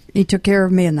mean, he took care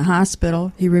of me in the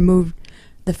hospital. He removed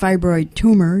the fibroid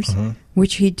tumors,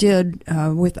 which he did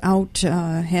without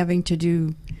having to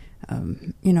do,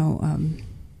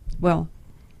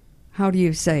 how do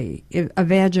you say, a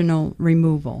vaginal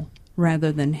removal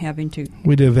rather than having to...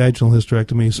 We did a vaginal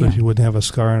hysterectomy so she wouldn't have a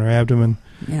scar on her abdomen,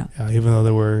 even though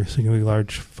there were significantly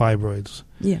large fibroids.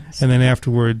 Yes. And then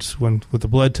afterwards, with the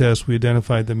blood test, we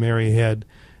identified that Mary had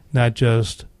not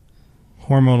just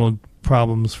hormonal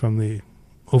problems from the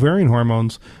ovarian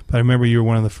hormones, but I remember you were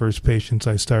one of the first patients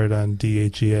I started on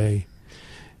DHEA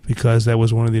because that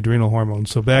was one of the adrenal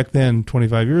hormones. So back then,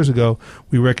 25 years ago,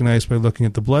 we recognized by looking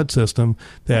at the blood system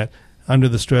that under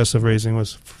the stress of raising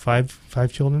was five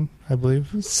children, I believe?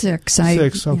 Six.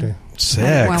 Six, okay. Yeah.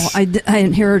 Six. Well, I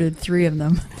inherited 3 of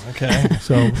them. Okay.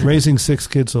 So raising 6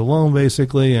 kids alone,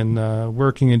 basically, and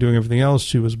working and doing everything else,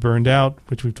 she was burned out,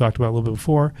 which we've talked about a little bit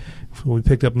before. So we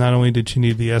picked up not only did she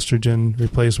need the estrogen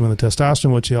replacement with the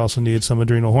testosterone, but she also needed some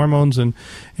adrenal hormones, and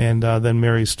then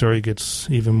Mary's story gets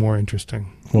even more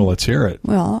interesting. Well, let's hear it.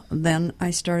 Well, then I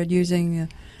started using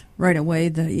right away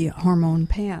the hormone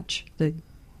patch, the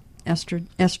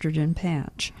estrogen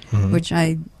patch, which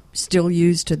I still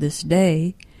use to this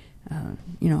day.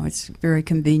 It's very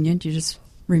convenient. You just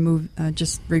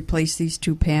replace these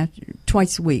 2 patch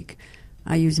twice a week.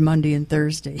 I use Monday and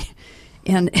Thursday.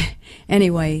 And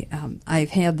anyway,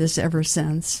 I've had this ever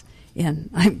since, and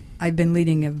I've been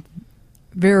leading a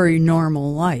very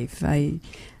normal life. I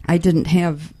didn't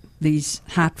have these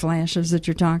hot flashes that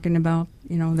you're talking about,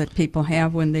 that people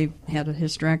have when they've had a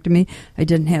hysterectomy. I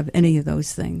didn't have any of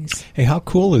those things. Hey, how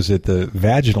cool is it, the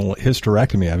vaginal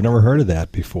hysterectomy? I've never heard of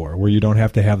that before, where you don't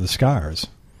have to have the scars.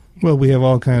 Well, we have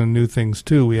all kind of new things,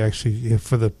 too. We actually,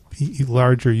 for the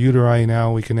larger uteri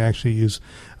now, we can actually use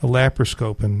a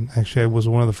laparoscope. And actually, I was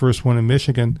one of the first one in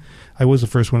Michigan. I was the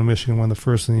first one in Michigan, one of the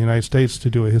first in the United States to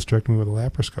do a hysterectomy with a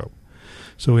laparoscope.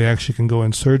 So we actually can go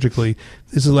in surgically.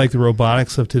 This is like the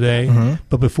robotics of today.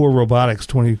 But before robotics,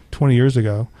 20 years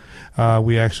ago,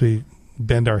 we actually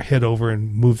bend our head over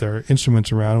and move our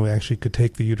instruments around. We actually could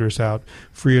take the uterus out,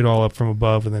 free it all up from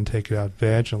above, and then take it out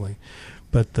vaginally.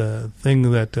 But the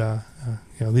thing that,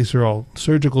 these are all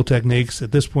surgical techniques.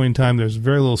 At this point in time, there's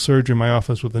very little surgery in my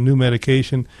office. With a new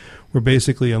medication, we're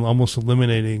basically almost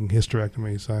eliminating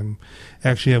hysterectomies. I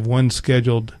actually have one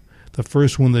scheduled. The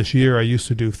first one this year, I used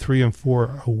to do 3 and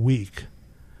 4 a week.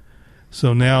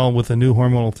 So now with the new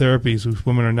hormonal therapies,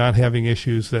 women are not having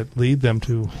issues that lead them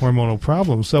to hormonal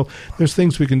problems. So there's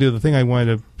things we can do. The thing I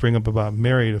wanted to bring up about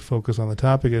Mary to focus on the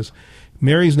topic is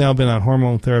Mary's now been on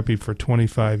hormone therapy for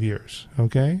 25 years,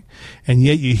 okay? And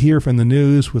yet you hear from the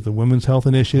news with the Women's Health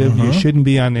Initiative, you shouldn't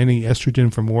be on any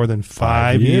estrogen for more than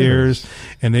 5 years.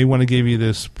 And they want to give you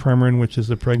this Premarin, which is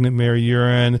the pregnant Mary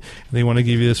urine. And they want to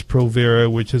give you this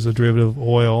Provera, which is a derivative of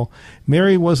oil.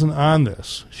 Mary wasn't on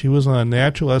this. She was on a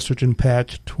natural estrogen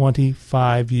patch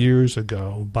 25 years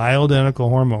ago, bioidentical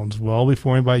hormones, well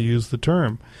before anybody used the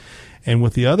term. And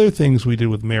with the other things we did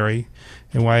with Mary,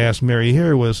 and why I asked Mary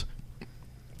here was,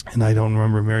 and I don't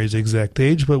remember Mary's exact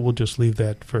age, but we'll just leave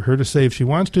that for her to say if she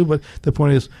wants to. But the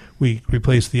point is, we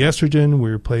replaced the estrogen,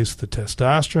 we replaced the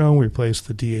testosterone, we replaced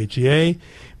the DHEA.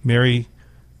 Mary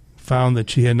found that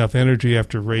she had enough energy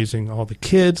after raising all the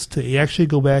kids to actually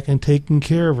go back and taking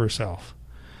care of herself.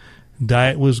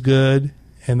 Diet was good,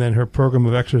 and then her program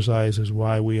of exercise is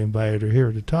why we invited her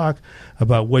here to talk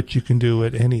about what you can do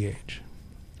at any age.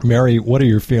 Mary, what are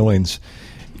your feelings?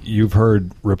 You've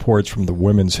heard reports from the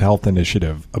Women's Health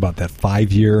Initiative about that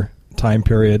 5-year time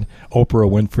period. Oprah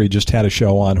Winfrey just had a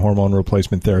show on hormone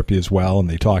replacement therapy as well, and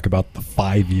they talk about the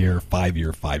 5-year.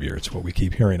 It's what we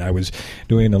keep hearing. I was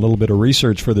doing a little bit of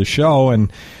research for the show,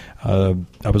 and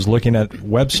I was looking at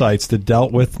websites that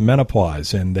dealt with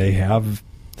menopause, and they have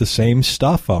the same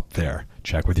stuff up there.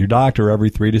 Check with your doctor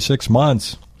every 3 to 6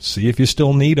 months. See if you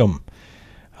still need them.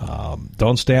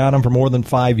 Don't stay on them for more than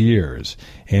 5 years.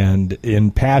 And in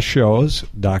past shows,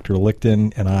 Dr.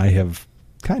 Lichten and I have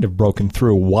kind of broken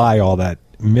through why all that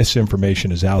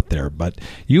misinformation is out there. But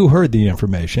you heard the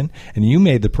information, and you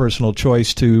made the personal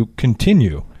choice to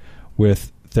continue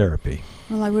with therapy.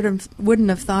 Well, I wouldn't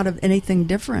have thought of anything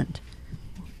different.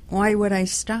 Why would I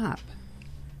stop?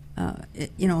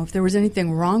 If there was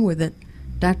anything wrong with it,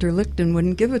 Dr. Lichten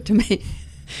wouldn't give it to me.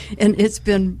 And it's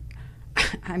been,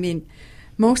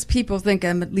 most people think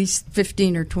I'm at least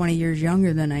 15 or 20 years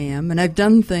younger than I am, and I've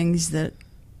done things that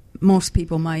most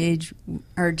people my age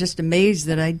are just amazed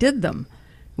that I did them.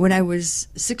 When I was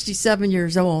 67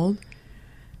 years old,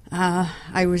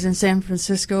 I was in San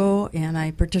Francisco, and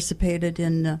I participated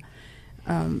in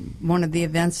one of the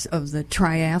events of the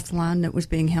triathlon that was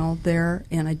being held there,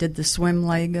 and I did the swim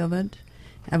leg of it.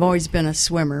 I've always been a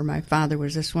swimmer. My father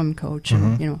was a swim coach,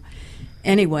 and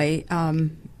Anyway,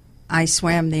 I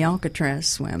swam the Alcatraz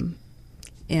swim,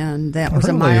 and that was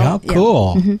a mile. How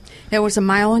cool! Yeah, It was a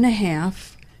mile and a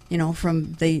half.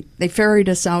 From they ferried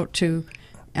us out to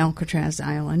Alcatraz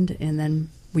Island, and then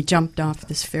we jumped off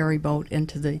this ferry boat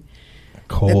into the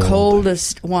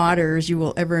coldest waters you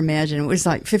will ever imagine. It was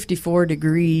like 54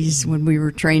 degrees when we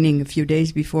were training a few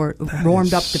days before. It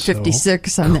warmed up to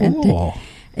 56 on that day.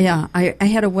 Yeah, I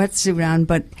had a wetsuit on,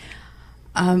 but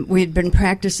we had been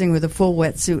practicing with a full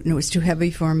wetsuit, and it was too heavy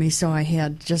for me, so I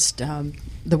had just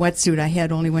the wetsuit I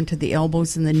had only went to the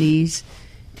elbows and the knees,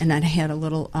 and I had a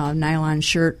little nylon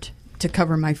shirt to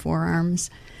cover my forearms.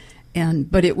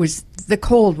 But it was the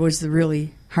cold was the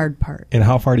really hard part. And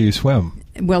how far do you swim?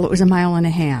 Well, it was a mile and a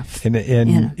half.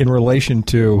 In relation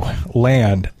to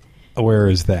land, where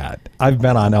is that? I've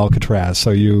been on Alcatraz, so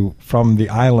you, from the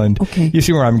island, You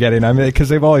see where I'm getting. Because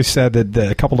they've always said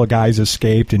that a couple of guys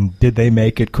escaped, and did they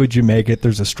make it? Could you make it?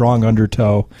 There's a strong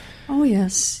undertow. Oh,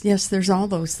 yes, there's all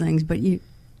those things, but you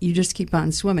just keep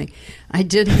on swimming. I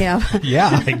did have...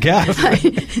 Yeah, I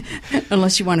guess.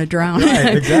 Unless you want to drown.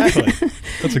 Right, exactly.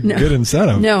 That's a good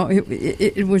incentive. No,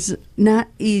 it was not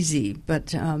easy,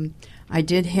 but I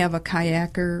did have a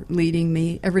kayaker leading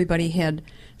me. Everybody had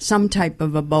some type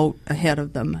of a boat ahead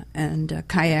of them, and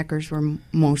kayakers were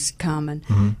most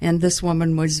common. And this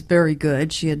woman was very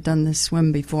good. She had done this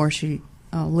swim before. She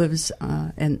lives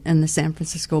in the San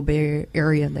Francisco Bay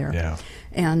Area there. Yeah.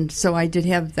 And so I did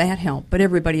have that help, but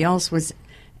everybody else was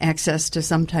access to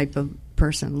some type of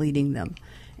person leading them.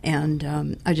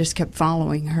 And I just kept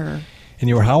following her. And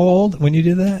you were how old when you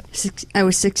did that? I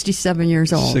was 67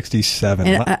 years old. 67.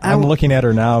 And I'm looking at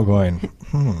her now going,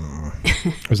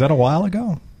 Was that a while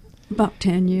ago? About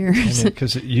 10 years.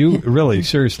 Because you really,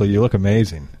 seriously, you look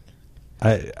amazing.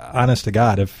 Honest to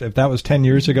God, if that was 10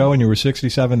 years ago and you were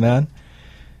 67 then?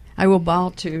 I will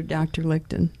bow to Dr.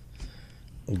 Lichten.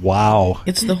 Wow.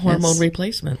 It's the hormone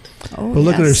replacement. Oh, but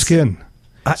look at her skin.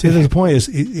 See, the point is,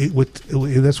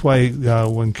 that's why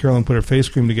when Carolyn put her face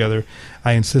cream together,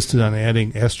 I insisted on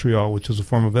adding estriol, which is a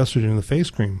form of estrogen, in the face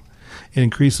cream. It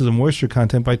increases the moisture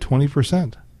content by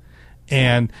 20%.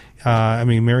 And,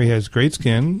 Mary has great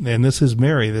skin, and this is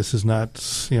Mary. This is not,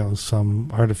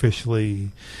 some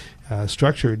artificially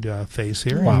structured face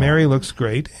here. Wow. And Mary looks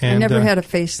great. And, I never had a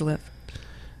facelift.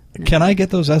 Can I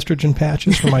get those estrogen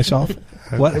patches for myself?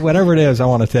 Whatever it is, I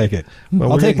want to take it.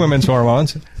 I'll take women's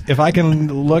hormones. If I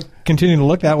can continue to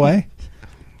look that way,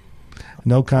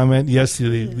 No comment. Yes,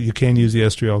 you can use the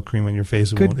estriol cream on your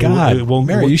face. Good God,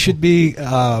 Mary, you should be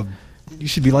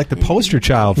like the poster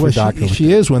child for Dr.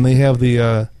 She is. When they have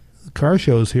the car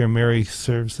shows here, Mary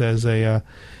serves as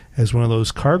one of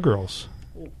those car girls.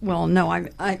 Well, no, I'm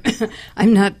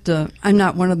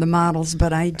not one of the models,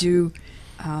 but I do.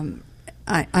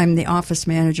 I'm the office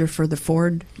manager for the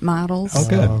Ford models. Oh,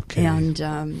 good. Okay. And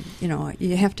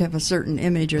you have to have a certain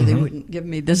image, or they wouldn't give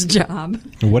me this job.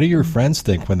 What do your friends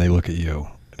think when they look at you?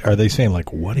 Are they saying,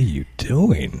 like, what are you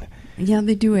doing? Yeah,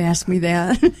 they do ask me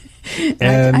that.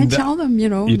 And I tell them, you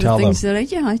the tell things them.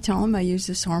 that I tell them I use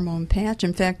this hormone patch.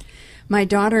 In fact, my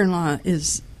daughter-in-law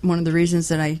is one of the reasons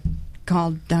that I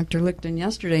called Dr. Lichten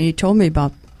yesterday. He told me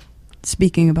about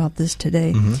speaking about this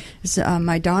today.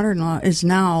 My daughter-in-law is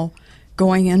now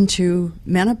going into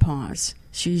menopause.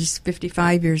 She's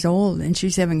 55 years old, and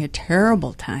she's having a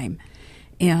terrible time.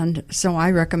 And so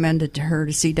I recommended to her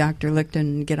to see Dr. Lichten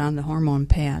and get on the hormone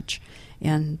patch.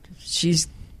 And she's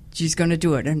going to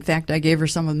do it. In fact, I gave her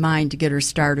some of mine to get her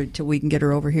started till we can get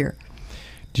her over here.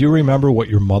 Do you remember what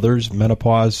your mother's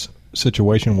menopause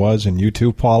situation was in you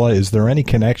too, Paula? Is there any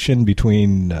connection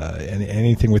between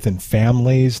anything within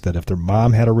families that if their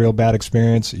mom had a real bad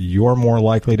experience, you're more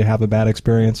likely to have a bad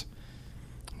experience?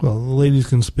 Well, the ladies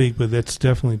can speak, but that's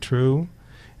definitely true.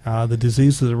 The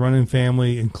diseases that run in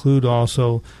family include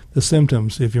also the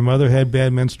symptoms. If your mother had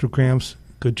bad menstrual cramps,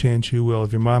 good chance you will.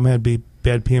 If your mom had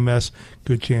bad PMS,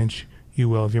 good chance you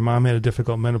will. If your mom had a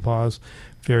difficult menopause,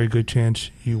 very good chance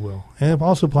you will. And it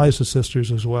also applies to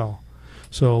sisters as well.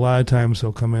 So a lot of times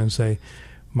they'll come in and say,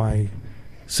 my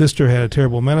sister had a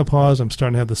terrible menopause. I'm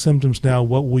starting to have the symptoms now.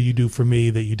 What will you do for me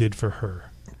that you did for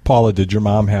her? Paula, did your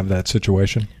mom have that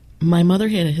situation? My mother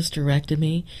had a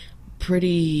hysterectomy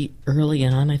pretty early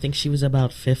on. I think she was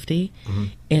about 50.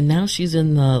 And now she's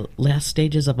in the last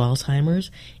stages of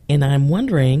Alzheimer's. And I'm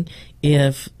wondering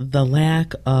if the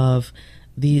lack of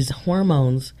these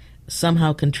hormones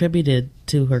somehow contributed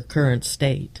to her current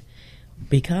state,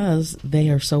 because they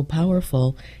are so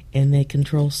powerful and they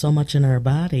control so much in our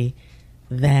body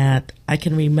that I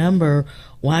can remember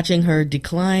watching her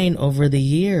decline over the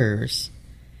years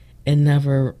and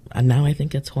now I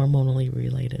think it's hormonally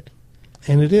related.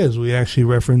 And it is. We actually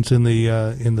reference in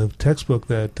the textbook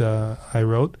that I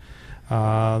wrote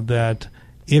that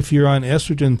if you're on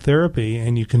estrogen therapy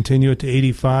and you continue it to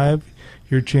 85,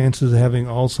 your chances of having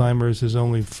Alzheimer's is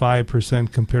only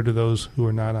 5% compared to those who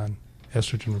are not on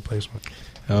estrogen replacement.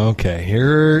 Okay,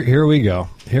 here we go.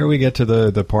 Here we get to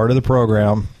the part of the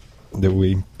program that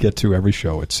we get to every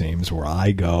show, it seems, where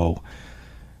I go,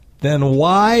 then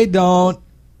why don't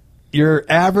your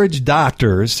average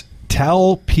doctors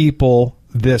tell people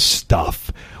this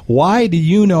stuff? Why do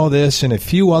you know this and a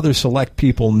few other select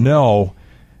people know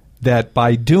that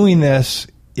by doing this,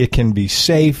 it can be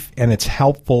safe and it's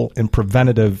helpful and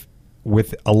preventative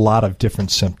with a lot of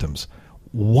different symptoms?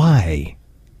 Why?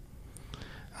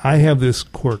 I have this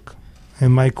quirk,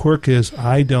 and my quirk is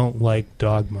I don't like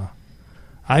dogma.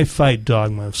 I fight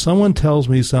dogma. If someone tells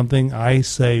me something, I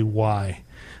say why.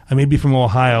 I may be from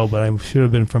Ohio, but I should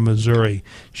have been from Missouri.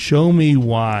 Show me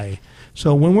why.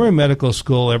 So when we're in medical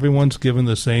school, everyone's given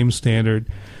the same standard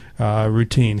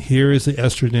routine. Here is the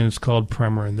estrogen. It's called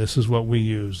Premarin. This is what we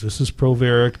use. This is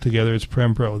Proveric. Together it's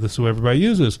Prempro. This is what everybody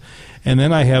uses. And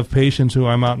then I have patients who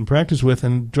I'm out in practice with,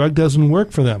 and drug doesn't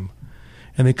work for them.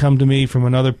 And they come to me from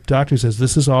another doctor who says,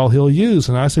 this is all he'll use.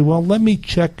 And I say, well, let me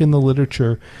check in the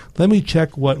literature. Let me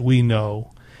check what we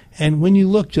know. And when you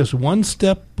look just one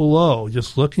step below,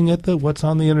 just looking at what's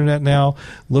on the internet now,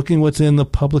 looking what's in the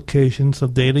publications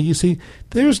of data, you see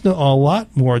there's a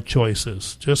lot more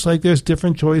choices. Just like there's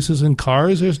different choices in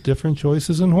cars, there's different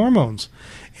choices in hormones.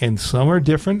 And some are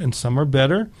different and some are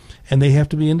better, and they have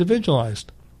to be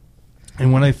individualized.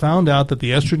 And when I found out that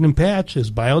the estrogen patch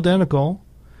is bioidentical,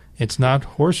 it's not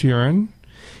horse urine,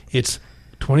 it's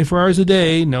 24 hours a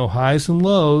day, no highs and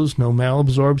lows, no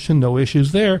malabsorption, no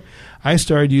issues there. I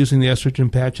started using the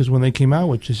estrogen patches when they came out,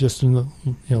 which is just in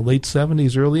the late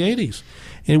 70s, early 80s.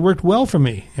 And it worked well for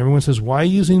me. Everyone says, why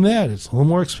using that? It's a little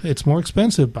more it's more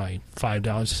expensive by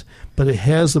 $5, but it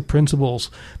has the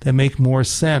principles that make more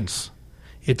sense.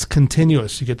 It's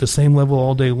continuous. You get the same level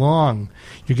all day long.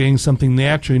 You're getting something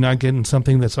natural. You're not getting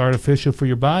something that's artificial for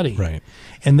your body. Right.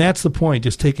 And that's the point,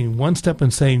 just taking one step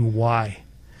and saying why.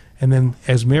 And then,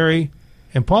 as Mary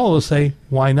and Paula will say,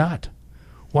 why not?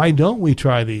 Why don't we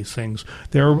try these things?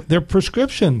 They're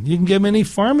prescription. You can get them in any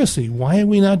pharmacy. Why are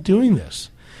we not doing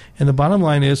this? And the bottom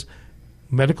line is,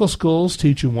 medical schools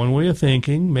teach you one way of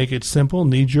thinking, make it simple,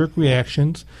 knee-jerk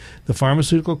reactions. The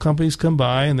pharmaceutical companies come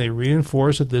by and they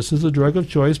reinforce that this is a drug of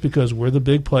choice because we're the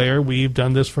big player. We've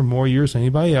done this for more years than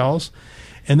anybody else.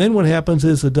 And then what happens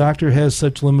is the doctor has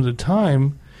such limited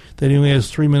time that he only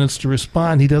has 3 minutes to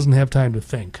respond. He doesn't have time to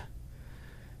think.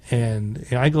 And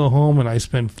I go home and I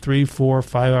spend 3, 4,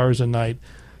 5 hours a night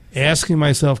asking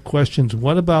myself questions.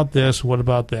 What about this? What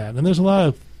about that? And there's a lot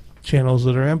of channels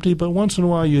that are empty, but once in a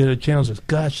while you hit a channel that says,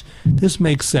 gosh, this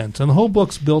makes sense. And the whole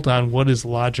book's built on what is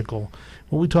logical.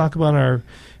 What we talk about in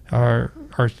our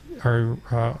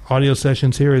audio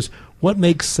sessions here is what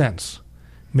makes sense.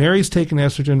 Mary's taken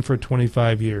estrogen for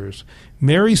 25 years.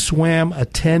 Mary swam a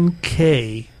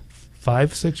 10K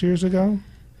 5-6 years ago.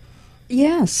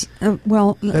 Yes.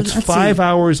 Well, that's let's 5 see.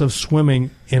 hours of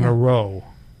swimming in a row.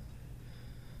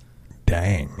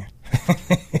 Dang.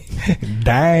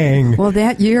 Dang. Well,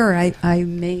 that year I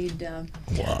made.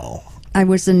 Wow. I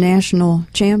was the national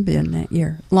champion that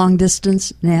year, long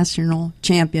distance national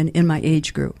champion in my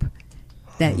age group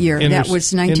that year. That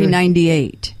was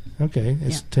 1998. Okay,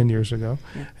 it's 10 years ago.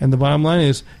 Yeah. And the bottom line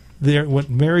is, what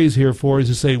Mary's here for is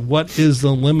to say, what is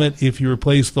the limit if you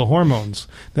replace the hormones?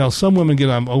 Now, some women get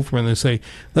on Oprah and they say,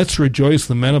 let's rejoice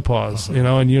the menopause,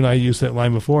 and you and I used that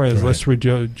line before, as let's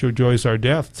rejoice our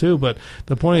death, too. But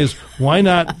the point is, why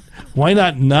not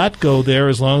go there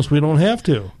as long as we don't have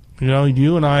to?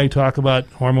 You and I talk about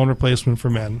hormone replacement for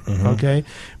men, okay?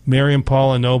 Mary and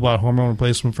Paula know about hormone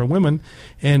replacement for women.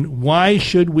 And why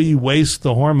should we waste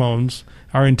the hormones,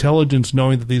 our intelligence,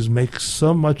 knowing that these make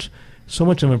so much of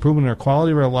an improvement in our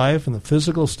quality of our life and the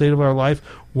physical state of our life?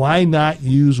 Why not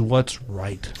use what's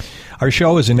right? Our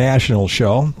show is a national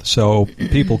show, so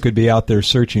people could be out there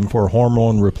searching for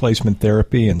hormone replacement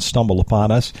therapy and stumble upon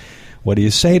us. What do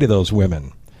you say to those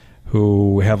women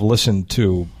who have listened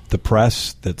to the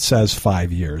press that says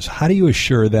 5 years? How do you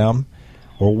assure them,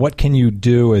 or what can you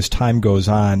do as time goes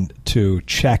on to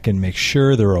check and make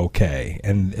sure they're okay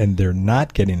and they're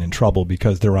not getting in trouble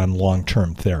because they're on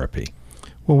long-term therapy?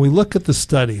 When we look at the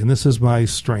study, and this is my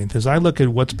strength, is I look at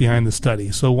what's behind the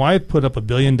study. So I put up $1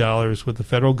 billion with the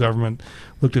federal government,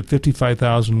 looked at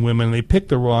 55,000 women, and they picked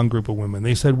the wrong group of women.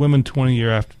 They said women 20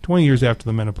 years after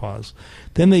the menopause.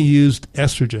 Then they used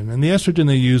estrogen, and the estrogen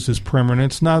they used is Premarin.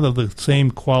 It's not of the same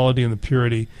quality and the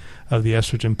purity of the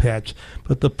estrogen patch.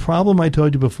 But the problem I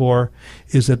told you before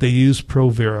is that they used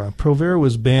Provera. Provera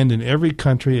was banned in every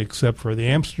country except for the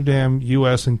Amsterdam,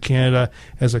 U.S., and Canada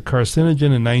as a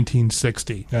carcinogen in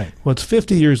 1960. Right. Well, it's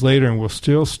 50 years later, and we're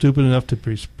still stupid enough to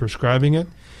be prescribing it.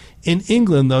 In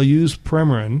England, they'll use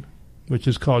Premarin, which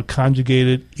is called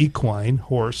conjugated equine,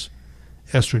 horse,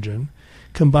 estrogen,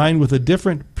 combined with a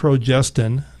different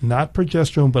progestin, not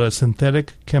progesterone, but a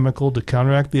synthetic chemical to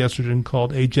counteract the estrogen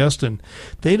called agestin.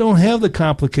 They don't have the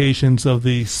complications of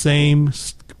the same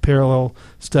parallel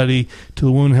study to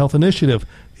the Women Health Initiative.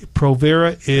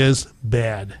 Provera is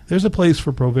bad. There's a place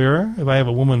for Provera. If I have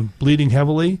a woman bleeding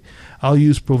heavily, I'll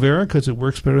use Provera because it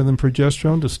works better than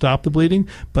progesterone to stop the bleeding,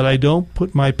 but I don't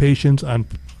put my patients on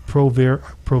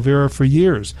Provera for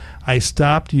years. I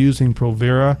stopped using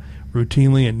Provera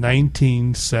routinely in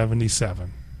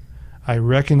 1977. I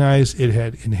recognized it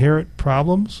had inherent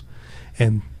problems,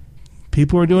 and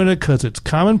people are doing it because it's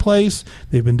commonplace.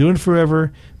 They've been doing it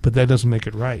forever, but that doesn't make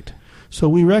it right. So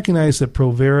we recognize that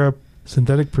Provera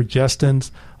synthetic progestins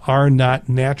are not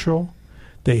natural.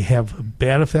 They have a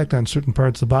bad effect on certain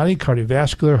parts of the body,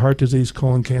 cardiovascular, heart disease,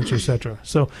 colon cancer, etc.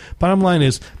 So bottom line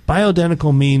is,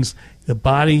 bioidentical means the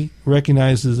body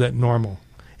recognizes that normal.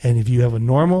 And if you have a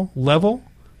normal level,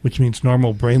 which means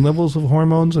normal brain levels of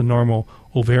hormones and normal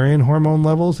ovarian hormone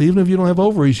levels, even if you don't have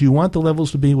ovaries, you want the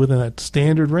levels to be within that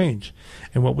standard range.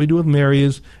 And what we do with Mary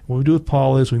is, what we do with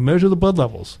Paul is, we measure the blood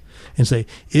levels and say,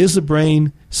 is the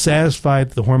brain satisfied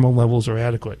that the hormone levels are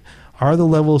adequate? Are the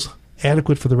levels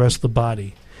adequate for the rest of the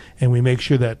body? And we make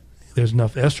sure that there's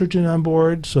enough estrogen on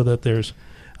board so that there's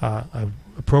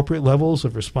appropriate levels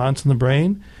of response in the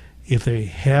brain. If they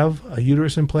have a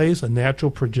uterus in place, a natural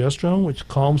progesterone, which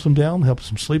calms them down, helps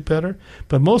them sleep better.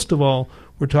 But most of all,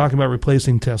 we're talking about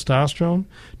replacing testosterone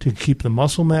to keep the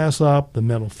muscle mass up, the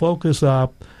mental focus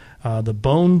up, the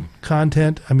bone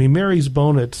content. I mean, Mary's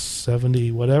bone at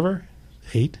 70 whatever,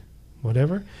 8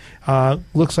 whatever,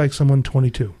 looks like someone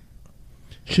 22.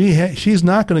 She's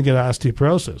not going to get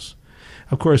osteoporosis.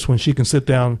 Of course, when she can sit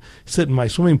in my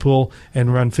swimming pool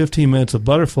and run 15 minutes of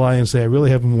butterfly and say, I really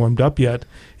haven't warmed up yet,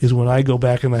 is when I go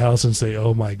back in the house and say,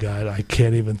 oh, my God, I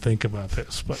can't even think about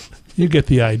this. But you get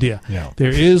the idea. Yeah.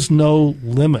 There is no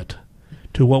limit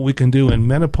to what we can do. And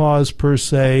menopause per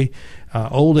se,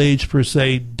 old age per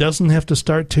se, doesn't have to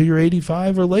start till you're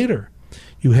 85 or later.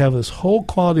 you have this whole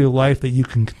quality of life that you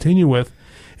can continue with,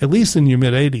 at least in your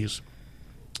mid-80s.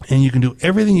 And you can do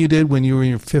everything you did when you were in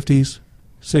your 50s,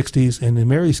 60s, and in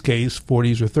Mary's case,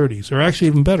 40s or 30s, or actually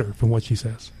even better from what she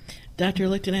says. Dr.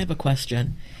 Lichten, I have a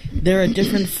question. There are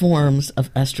different forms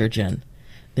of estrogen.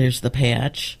 There's the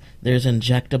patch, there's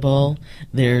injectable,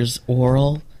 there's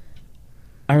oral.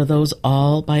 Are those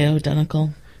all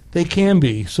bioidentical? They can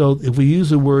be. So if we use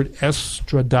the word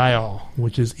estradiol,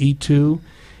 which is E2,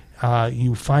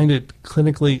 you find it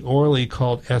clinically, orally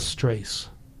called Estrace.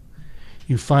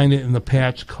 You find it in the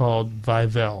patch called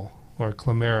Vivel or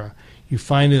Clamera. You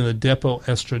find it in the depot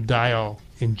estradiol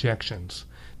injections.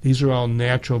 These are all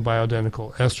natural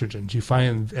bioidentical estrogens. You find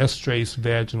it in Estrace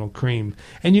vaginal cream.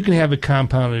 And you can have it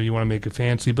compounded if you want to make it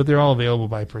fancy, but they're all available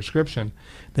by prescription.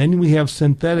 Then we have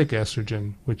synthetic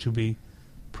estrogen, which will be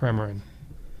Premarin,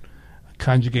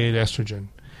 conjugated estrogen.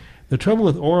 The trouble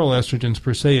with oral estrogens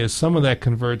per se is some of that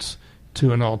converts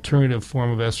to an alternative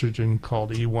form of estrogen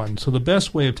called E1. So the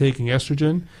best way of taking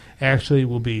estrogen actually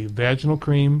will be vaginal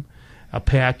cream, a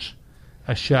patch,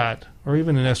 a shot, or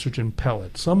even an estrogen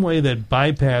pellet, some way that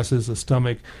bypasses the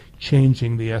stomach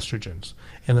changing the estrogens.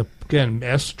 And again,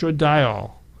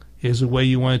 estradiol is the way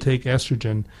you want to take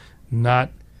estrogen,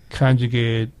 not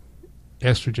conjugated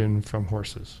estrogen from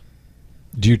horses.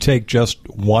 Do you take just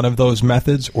one of those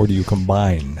methods, or do you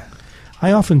combine?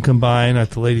 I often combine,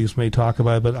 the ladies may talk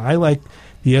about it, but I like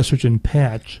the estrogen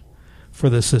patch for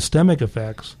the systemic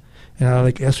effects, and I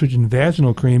like estrogen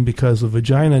vaginal cream because the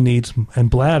vagina needs and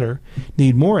bladder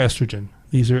need more estrogen.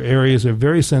 These are areas that are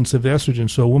very sensitive to estrogen.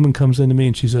 So a woman comes into me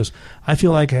and she says, I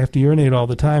feel like I have to urinate all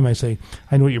the time. I say,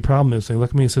 I know what your problem is. They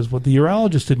look at me and says, well, the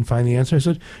urologist didn't find the answer. I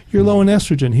said, you're low in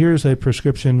estrogen. Here's a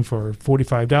prescription for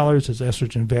 $45. It's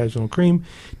estrogen vaginal cream.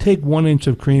 Take 1 inch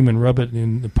of cream and rub it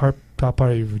in the top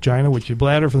part of your vagina with your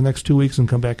bladder for the next 2 weeks and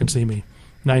come back and see me.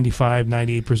 95,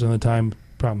 98% of the time,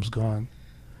 problem's gone.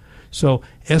 So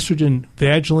estrogen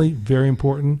vaginally, very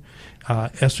important.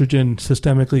 Estrogen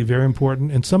systemically, very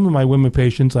important. And some of my women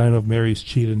patients, I don't know if Mary's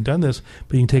cheated and done this,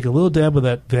 but you can take a little dab of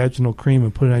that vaginal cream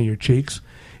and put it on your cheeks.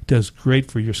 It does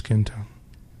great for your skin tone.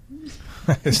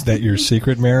 Is that your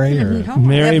secret, Mary? Or? No,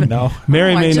 Mary, no.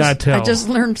 Mary may not tell. I just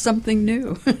learned something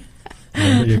new.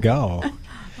 There you go.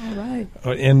 All right.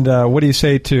 And what do you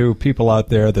say to people out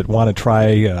there that want to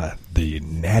try the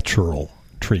natural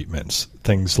treatments,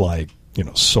 things like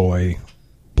soy,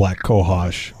 black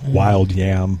cohosh, wild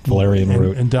yam, valerian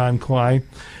root, and Don Quai?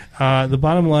 The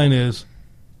bottom line is,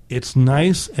 it's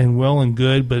nice and well and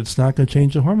good, but it's not going to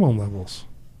change the hormone levels.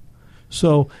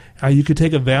 So you could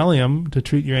take a Valium to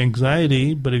treat your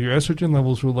anxiety, but if your estrogen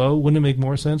levels were low, wouldn't it make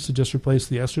more sense to just replace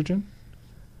the estrogen?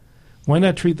 Why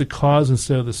not treat the cause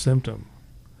instead of the symptom?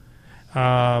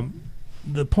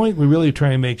 The point we really try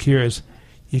to make here is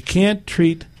you can't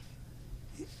treat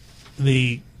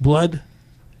the blood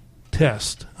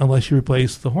test unless you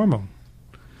replace the hormone.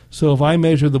 So if I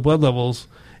measure the blood levels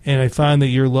and I find that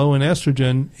you're low in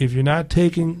estrogen, if you're not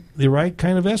taking the right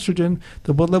kind of estrogen,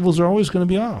 the blood levels are always going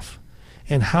to be off.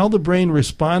 And how the brain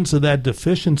responds to that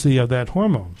deficiency of that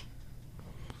hormone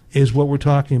is what we're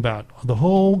talking about. The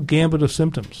whole gambit of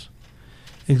symptoms.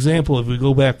 Example, if we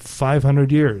go back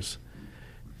 500 years,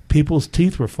 people's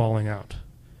teeth were falling out.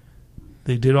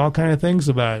 They did all kind of things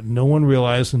about it. No one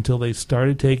realized until they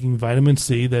started taking vitamin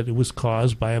C that it was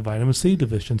caused by a vitamin C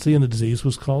deficiency, and the disease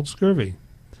was called scurvy.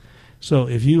 So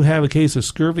if you have a case of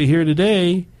scurvy here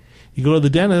today, you go to the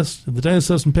dentist, if the dentist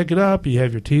doesn't pick it up, you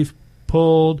have your teeth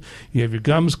pulled, you have your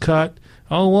gums cut.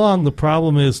 All along, the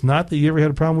problem is not that you ever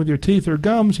had a problem with your teeth or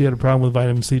gums, you had a problem with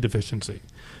vitamin C deficiency.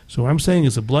 So what I'm saying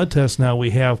is a blood test now we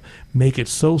have make it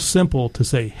so simple to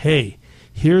say, hey,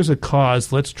 here's a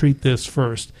cause, let's treat this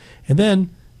first. And then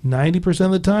 90%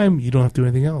 of the time, you don't have to do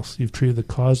anything else. You've treated the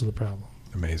cause of the problem.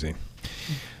 Amazing.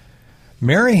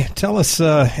 Mary, tell us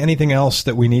anything else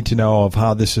that we need to know of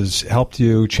how this has helped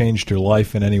you, changed your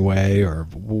life in any way, or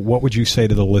what would you say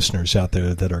to the listeners out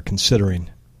there that are considering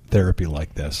therapy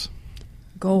like this?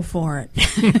 Go for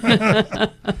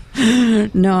it.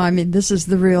 No, I mean, this is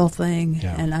the real thing,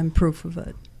 and I'm proof of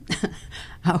it.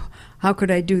 How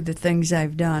could I do the things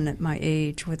I've done at my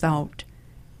age without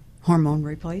hormone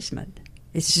replacement?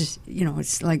 It's just,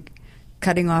 it's like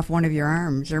cutting off one of your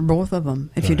arms or both of them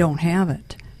if you don't have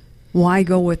it. Why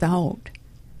go without?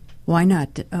 Why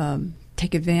not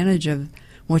take advantage of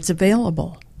what's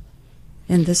available?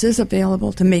 And this is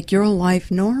available to make your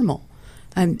life normal.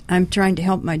 I'm trying to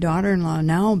help my daughter-in-law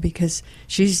now because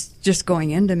she's just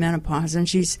going into menopause and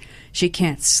she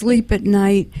can't sleep at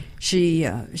night. She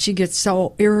gets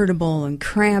so irritable and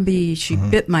crabby. She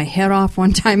bit my head off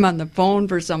one time on the phone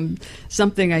for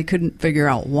something I couldn't figure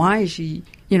out why. She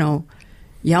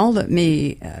yelled at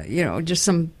me, just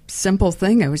some simple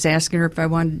thing. I was asking her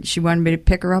if she wanted me to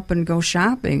pick her up and go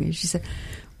shopping. And she said,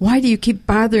 "Why do you keep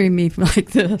bothering me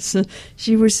like this?" And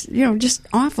she was, just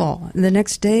awful. And the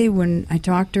next day when I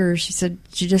talked to her, she said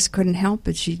she just couldn't help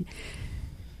it. She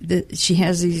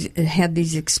had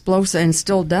these explosive, and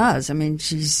still does. I mean,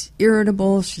 she's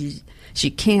irritable.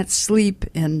 She can't sleep,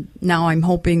 and now I'm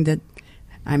hoping that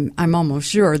I'm almost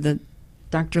sure that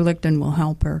Dr. Lichten will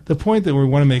help her. The point that we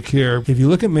want to make here, if you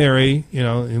look at Mary,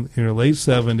 in her late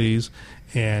 70s,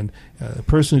 and a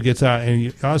person who gets out, and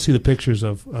you all see the pictures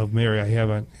of Mary I have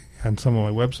on some of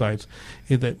my websites,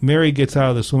 is that Mary gets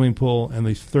out of the swimming pool and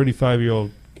these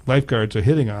 35-year-old lifeguards are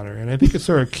hitting on her. And I think it's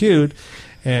sort of cute.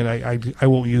 And I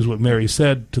won't use what Mary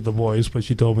said to the boys, but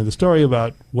she told me the story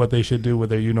about what they should do with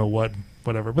their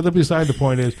whatever. But beside the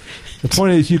point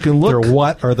is you can look. Their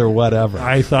what or their whatever.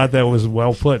 I thought that was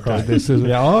well put. Right.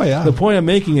 Yeah. The point I'm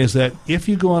making is that if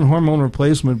you go on hormone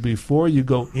replacement before you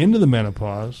go into the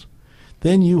menopause,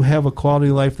 then you have a quality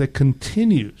of life that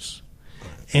continues.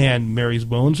 And Mary's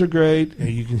bones are great, and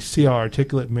you can see how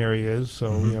articulate Mary is.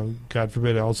 So, God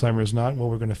forbid Alzheimer's not what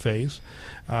we're going to face.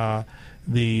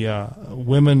 The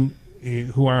women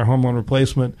who are on hormone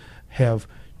replacement have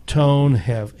tone,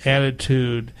 have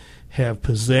attitude, have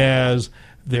pizzazz.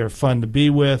 They're fun to be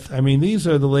with. I mean, these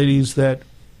are the ladies that,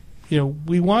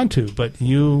 we want to. But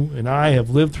you and I have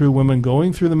lived through women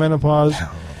going through the menopause.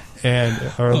 And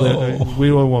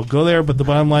we won't go there, but the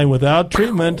bottom line, without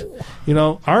treatment,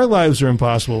 our lives are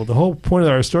impossible. The whole point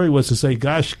of our story was to say,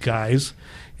 gosh, guys,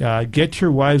 get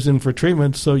your wives in for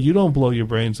treatment so you don't blow your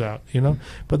brains out,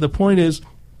 But the point is,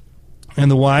 and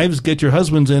the wives, get your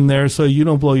husbands in there so you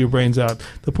don't blow your brains out.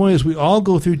 The point is we all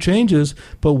go through changes,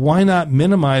 but why not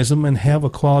minimize them and have a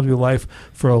quality of life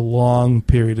for a long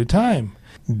period of time?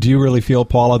 Do you really feel,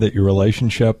 Paula, that your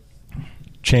relationship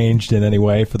changed in any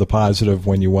way for the positive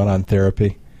when you went on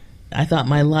therapy? I thought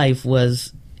my life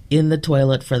was in the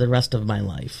toilet for the rest of my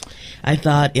life. I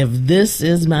thought, if this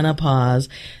is menopause,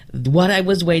 what I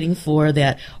was waiting for,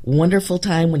 that wonderful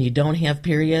time when you don't have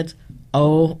periods,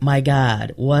 oh my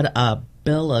God, what a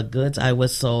bill of goods I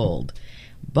was sold.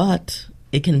 But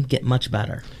it can get much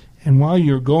better. And while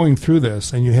you're going through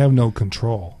this and you have no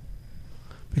control,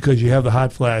 because you have the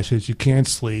hot flashes, you can't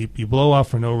sleep, you blow off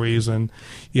for no reason,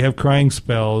 you have crying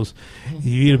spells,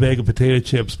 you eat a bag of potato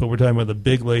chips, but we're talking about the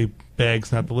big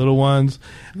bags, not the little ones.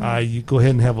 You go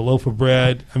ahead and have a loaf of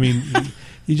bread. I mean,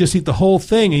 you just eat the whole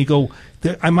thing, and you go,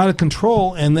 I'm out of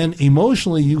control, and then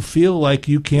emotionally you feel like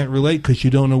you can't relate because you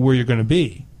don't know where you're going to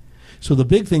be. So the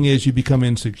big thing is you become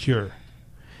insecure.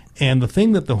 And the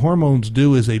thing that the hormones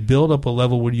do is they build up a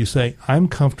level where you say, I'm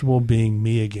comfortable being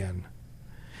me again.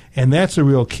 And that's a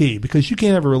real key, because you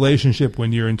can't have a relationship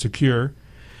when you're insecure.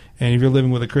 And if you're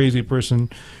living with a crazy person,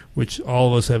 which all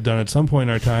of us have done at some point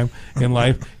in our time in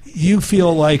life, you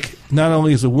feel like not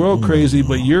only is the world crazy,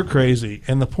 but you're crazy.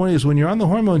 And the point is, when you're on the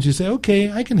hormones, you say, okay,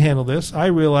 I can handle this. I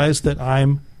realize that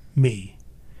I'm me.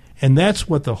 And that's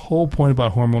what the whole point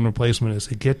about hormone replacement is.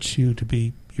 It gets you to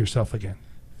be yourself again.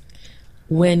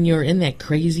 When you're in that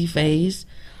crazy phase,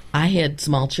 I had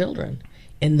small children,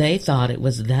 and they thought it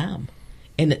was them.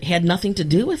 And it had nothing to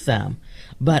do with them.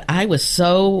 But I was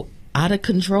so out of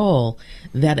control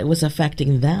that it was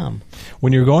affecting them.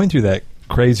 When you're going through that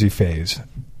crazy phase,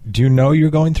 do you know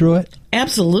you're going through it?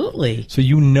 Absolutely. So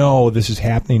you know this is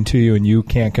happening to you and you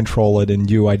can't control it, and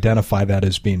you identify that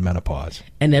as being menopause.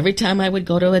 And every time I would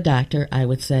go to a doctor, I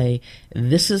would say,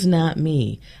 this is not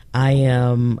me. I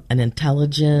am an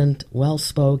intelligent,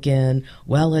 well-spoken,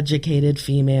 well-educated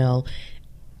female,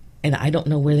 and I don't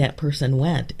know where that person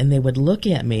went. And they would look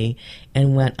at me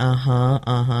and went,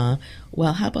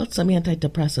 well, how about some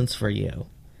antidepressants for you?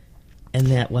 And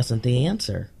that wasn't the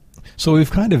answer. So we've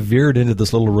kind of veered into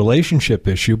this little relationship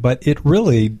issue, but it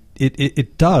really,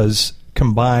 it does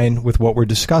combine with what we're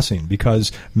discussing,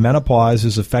 because menopause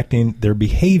is affecting their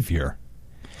behavior.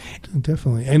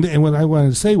 Definitely. And what I wanted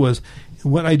to say was,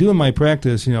 what I do in my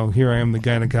practice, here I am the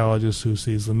gynecologist who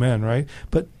sees the men, right?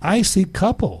 But I see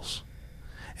couples.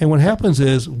 And what happens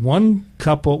is one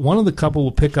of the couple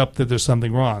will pick up that there's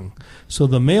something wrong. So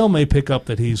the male may pick up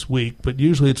that he's weak, but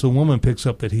usually it's the woman picks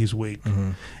up that he's weak.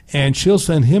 Mm-hmm. And she'll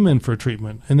send him in for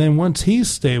treatment. And then once he's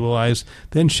stabilized,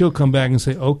 then she'll come back and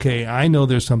say, okay, I know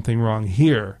there's something wrong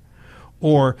here.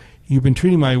 Or, you've been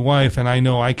treating my wife and I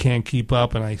know I can't keep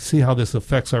up, and I see how this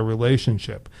affects our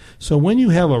relationship. So when you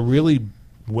have a really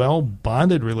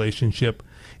well-bonded relationship,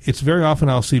 it's very often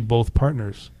I'll see both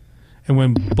partners. And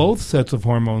when both sets of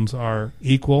hormones are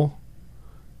equal,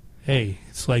 hey,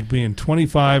 it's like being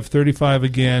 25, 35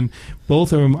 again.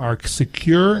 Both of them are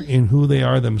secure in who they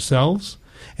are themselves.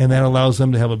 and that allows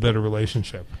them to have a better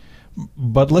relationship.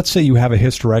 But let's say you have a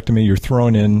hysterectomy, you're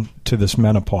thrown into this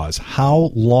menopause.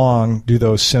 How long do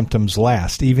those symptoms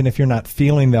last? Even if you're not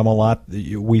feeling them a lot,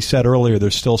 we said earlier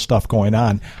there's still stuff going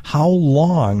on. How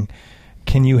long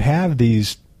can you have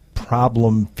these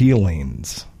problem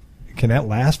feelings? Can that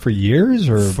last for years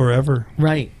or Forever.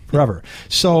 Right. forever?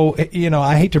 So,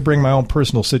 I hate to bring my own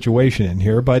personal situation in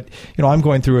here, but, I'm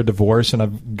going through a divorce and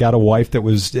I've got a wife that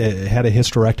was had a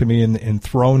hysterectomy and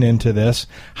thrown into this.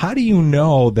 How do you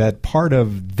know that part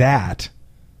of that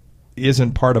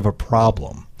isn't part of a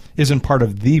problem, isn't part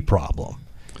of the problem?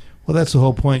 Well, that's the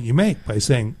whole point you make by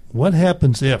saying, what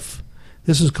happens if?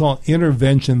 This is called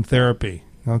intervention therapy,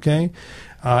 okay?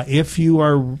 If you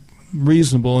are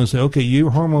reasonable and say, okay,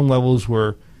 your hormone levels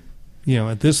were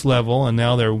at this level, and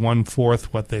now they're 1/4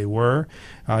 what they were.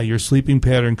 Your sleeping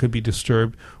pattern could be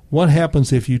disturbed. What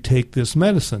happens if you take this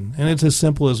medicine? And it's as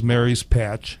simple as Mary's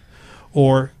patch,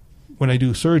 or when I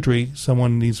do surgery,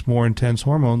 someone needs more intense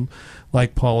hormone,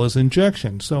 like Paula's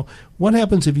injection. So what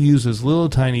happens if you use this little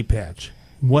tiny patch?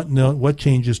 What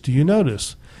changes do you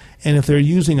notice? And if they're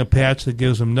using a patch that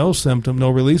gives them no symptom, no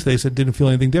release, they said didn't feel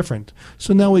anything different.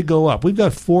 So now we go up. We've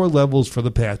got 4 levels for the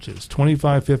patches,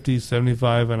 25, 50,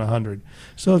 75, and 100.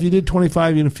 So if you did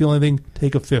 25, you didn't feel anything,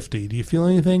 take a 50. Do you feel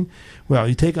anything? Well,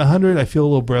 you take 100, I feel a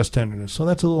little breast tenderness. So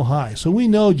that's a little high. So we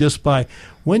know just by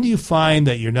when do you find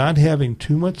that you're not having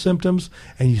too much symptoms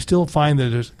and you still find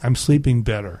that I'm sleeping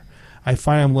better. I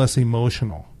find I'm less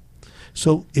emotional.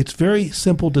 So it's very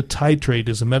simple to titrate,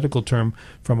 as a medical term,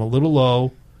 from a little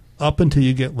low up until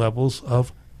you get levels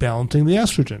of balancing the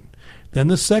estrogen. Then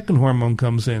the second hormone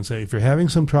comes in. Say if you're having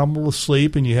some trouble with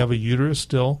sleep and you have a uterus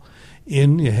still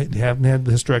in, you haven't had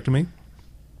the hysterectomy,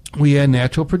 we add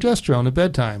natural progesterone at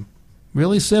bedtime.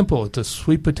 Really simple. It's a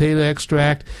sweet potato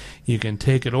extract. You can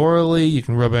take it orally. You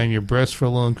can rub it on your breast for a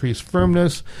little increased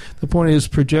firmness. The point is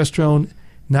progesterone,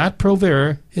 not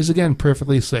Provera, is again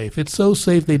perfectly safe. It's so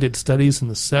safe they did studies in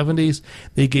the 70s.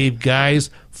 They gave guys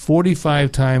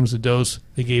 45 times the dose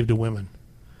they gave to women.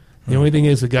 The only thing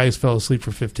is the guys fell asleep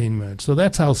for 15 minutes. So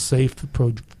that's how safe the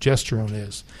progesterone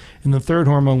is. And the third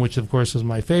hormone, which of course is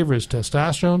my favorite, is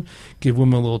testosterone. Give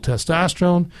women a little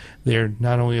testosterone. They're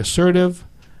not only assertive,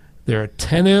 they're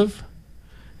attentive.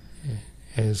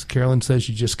 As Carolyn says,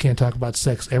 you just can't talk about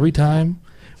sex every time.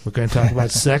 We're going to talk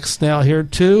about sex now here,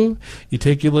 too. You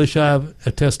take your little shot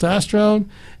of testosterone,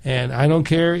 and I don't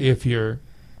care if you're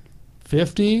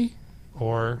 50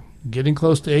 or getting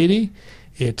close to 80,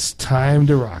 it's time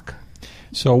to rock.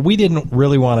 So we didn't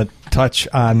really want to touch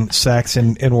on sex,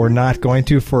 and we're not going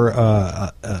to for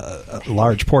a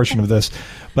large portion of this.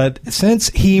 But since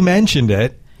he mentioned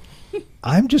it,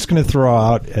 I'm just going to throw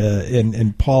out,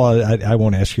 and Paula, I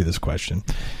won't ask you this question.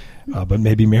 But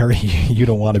maybe, Mary, you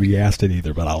don't want to be asked it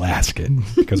either, but I'll ask it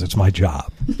because it's my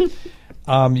job.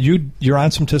 You're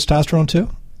on some testosterone, too?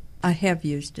 I have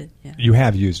used it, yeah. You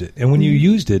have used it. And when you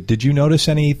used it, did you notice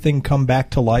anything come back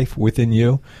to life within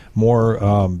you?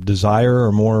 More desire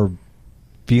or more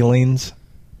feelings?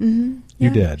 Mm-hmm. You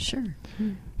Yeah, did? Sure.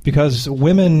 Mm. Because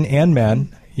women and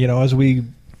men, as we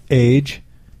age,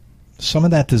 some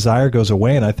of that desire goes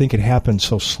away, and I think it happens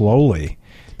so slowly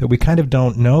that we kind of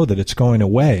don't know that it's going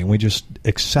away, and we just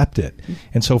accept it.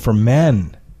 And so for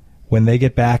men, when they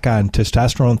get back on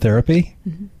testosterone therapy,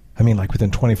 I mean, like within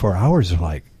 24 hours, they're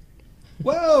like,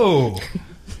 whoa,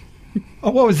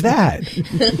 oh, what was that?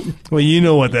 Well, you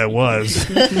know what that was.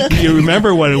 You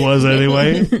remember what it was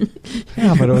anyway.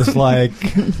 Yeah, but it was like,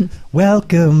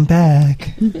 welcome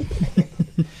back.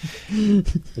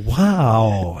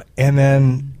 Wow. And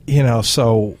then,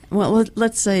 so... Well,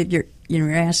 let's say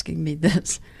you're asking me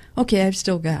this. Okay, I've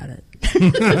still got it.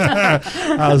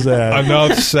 How's that?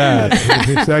 Enough said.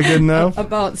 Is that good enough?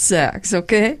 About sex,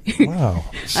 okay? Wow.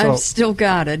 So, I've still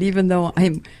got it, even though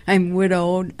I'm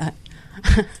widowed.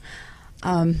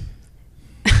 I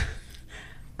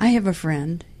have a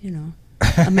friend,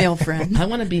 a male friend. I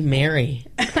want to be Mary.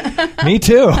 me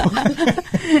too.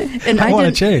 And I want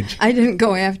to change. I didn't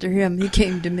go after him. He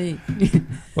came to me.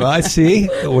 Well, I see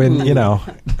when,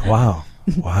 wow.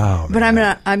 Wow. But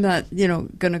man. I'm not,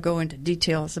 going to go into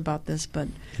details about this, but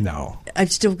No.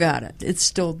 I've still got it. It's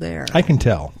still there. I can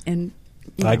tell. And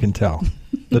I can tell.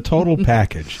 The total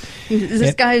package.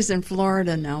 This guy's in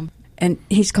Florida now, and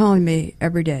he's calling me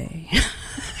every day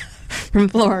from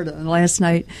Florida. And last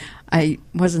night, I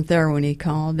wasn't there when he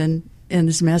called, and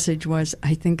his message was,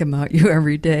 I think about you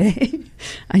every day.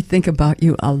 I think about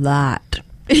you a lot.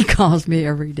 He calls me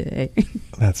every day.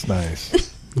 That's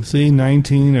nice. See,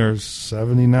 19 or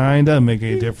 79 doesn't make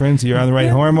any difference. You're on the right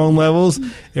hormone levels.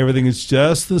 Everything is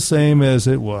just the same as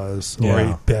it was,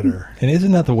 or better. And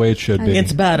isn't that the way it should be?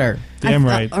 It's better. Damn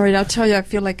right. All right, I'll tell you, I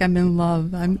feel like I'm in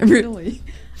love. I'm really,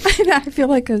 I feel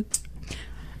like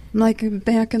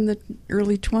back in the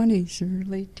early 20s or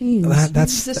late teens.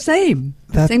 It's the same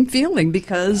feeling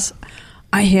because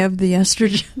I have the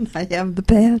estrogen, I have the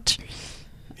patch.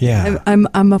 Yeah.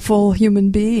 I'm a full human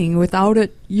being. Without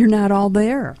it, you're not all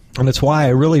there. And it's why I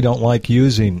really don't like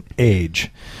using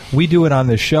age. We do it on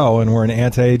this show, and we're an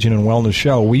anti-aging and wellness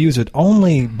show. We use it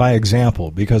only by example,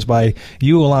 because by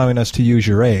you allowing us to use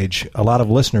your age, a lot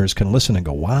of listeners can listen and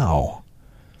go, wow.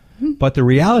 But the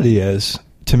reality is,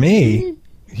 to me,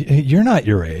 you're not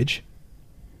your age.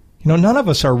 None of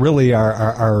us are really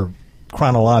our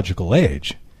chronological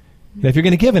age. And if you're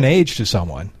going to give an age to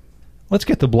someone, let's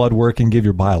get the blood work and give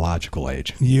your biological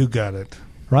age. You got it.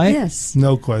 Right? Yes.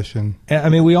 No question. I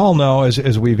mean, we all know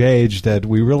as we've aged that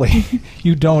we really,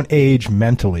 you don't age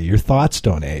mentally. Your thoughts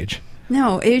don't age.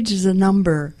 No, age is a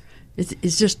number.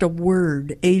 It's just a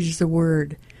word. Age is a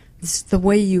word. It's the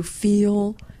way you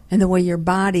feel and the way your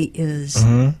body is.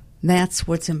 Mm-hmm. That's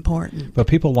what's important. But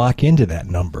people lock into that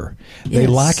number. They Yes.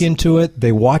 lock into it.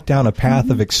 They walk down a path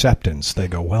of acceptance. They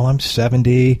go, well, I'm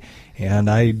 70 and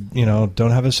I,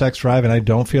 don't have a sex drive and I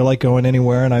don't feel like going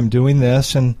anywhere and I'm doing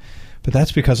this. But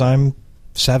that's because I'm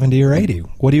 70 or 80.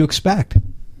 What do you expect?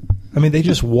 I mean, they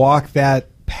just walk that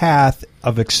path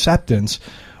of acceptance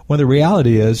when the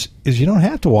reality is you don't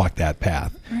have to walk that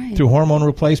path. Right. Through hormone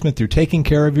replacement, through taking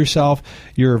care of yourself,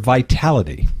 your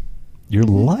vitality, your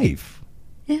life.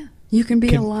 Yeah, you can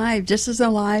be alive, just as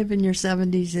alive in your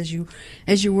 70s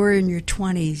as you were in your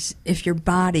 20s if your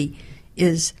body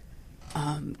is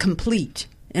complete.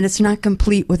 And it's not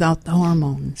complete without the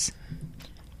hormones.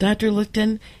 Dr.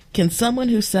 Lichten, can someone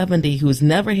who's 70 who's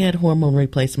never had hormone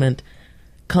replacement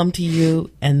come to you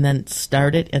and then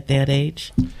start it at that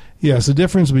age? Yes, the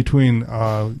difference between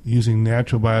using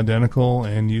natural bioidentical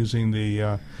and using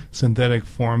the synthetic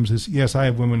forms is, yes, I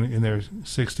have women in their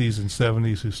 60s and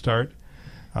 70s who start.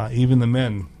 Even the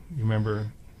men, you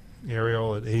remember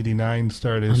Ariel at 89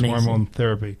 started his hormone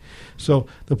therapy. So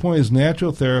the point is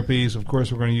natural therapies, of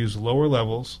course, we're going to use lower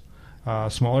levels,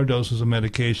 smaller doses of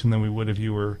medication than we would if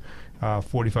you were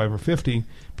 45 or 50,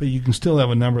 but you can still have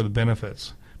a number of the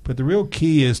benefits. But the real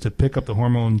key is to pick up the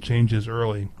hormone changes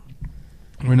early.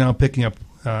 We're now picking up,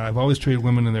 I've always treated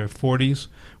women in their 40s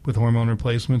with hormone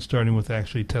replacement, starting with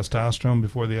actually testosterone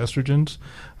before the estrogens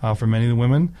for many of the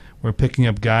women. We're picking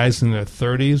up guys in their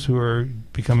 30s who are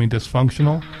becoming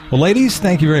dysfunctional. Well, ladies,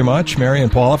 thank you very much, Mary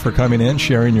and Paula, for coming in,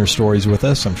 sharing your stories with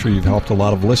us. I'm sure you've helped a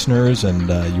lot of listeners, and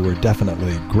you were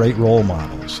definitely great role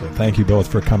models. So thank you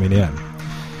both for coming in.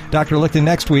 Dr. Lichten,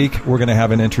 next week we're going to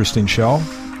have an interesting show.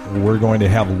 We're going to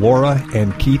have Laura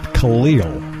and Keith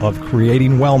Khalil of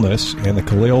Creating Wellness and the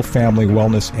Khalil Family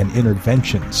Wellness and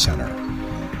Intervention Center.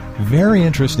 Very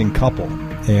interesting couple,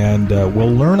 and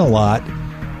we'll learn a lot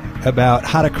about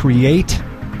how to create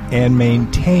and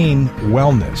maintain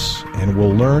wellness, and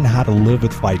we'll learn how to live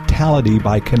with vitality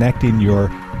by connecting your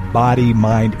body,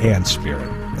 mind, and spirit.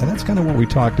 And that's kind of what we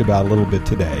talked about a little bit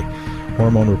today.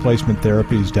 Hormone replacement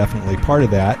therapy is definitely part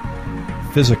of that,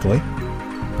 physically,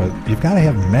 but you've got to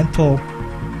have mental.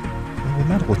 The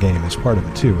mental game is part of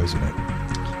it too, isn't it?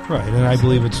 Right, and I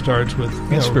believe it starts with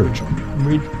spiritual.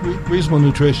 Reasonable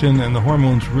nutrition, and the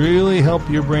hormones really help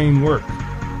your brain work.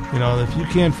 If you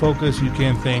can't focus, you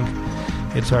can't think,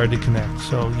 it's hard to connect.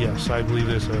 So, yes, I believe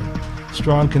there's a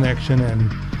strong connection,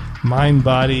 and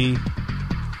mind-body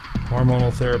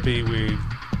hormonal therapy, we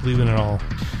believe in it all.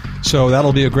 So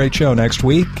that'll be a great show next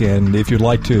week, and if you'd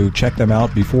like to check them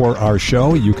out before our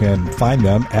show, you can find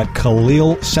them at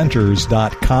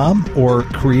KhalilCenters.com or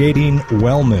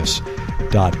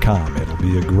CreatingWellness.com. It'll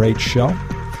be a great show,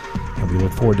 and we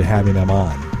look forward to having them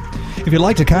on. If you'd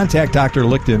like to contact Dr.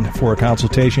 Lichten for a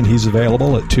consultation, he's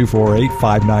available at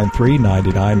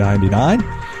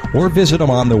 248-593-9999, or visit him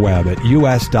on the web at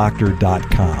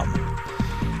usdoctor.com.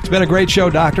 It's been a great show,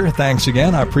 Doctor. Thanks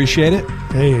again. I appreciate it.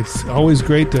 Hey, it's always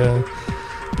great to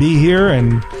be here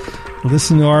and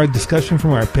listen to our discussion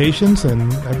from our patients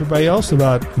and everybody else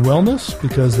about wellness,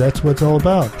 because that's what it's all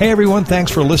about. Hey, everyone.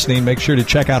 Thanks for listening. Make sure to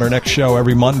check out our next show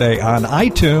every Monday on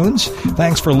iTunes.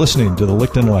 Thanks for listening to The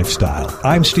Lichten Lifestyle.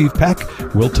 I'm Steve Peck.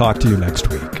 We'll talk to you next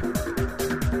week.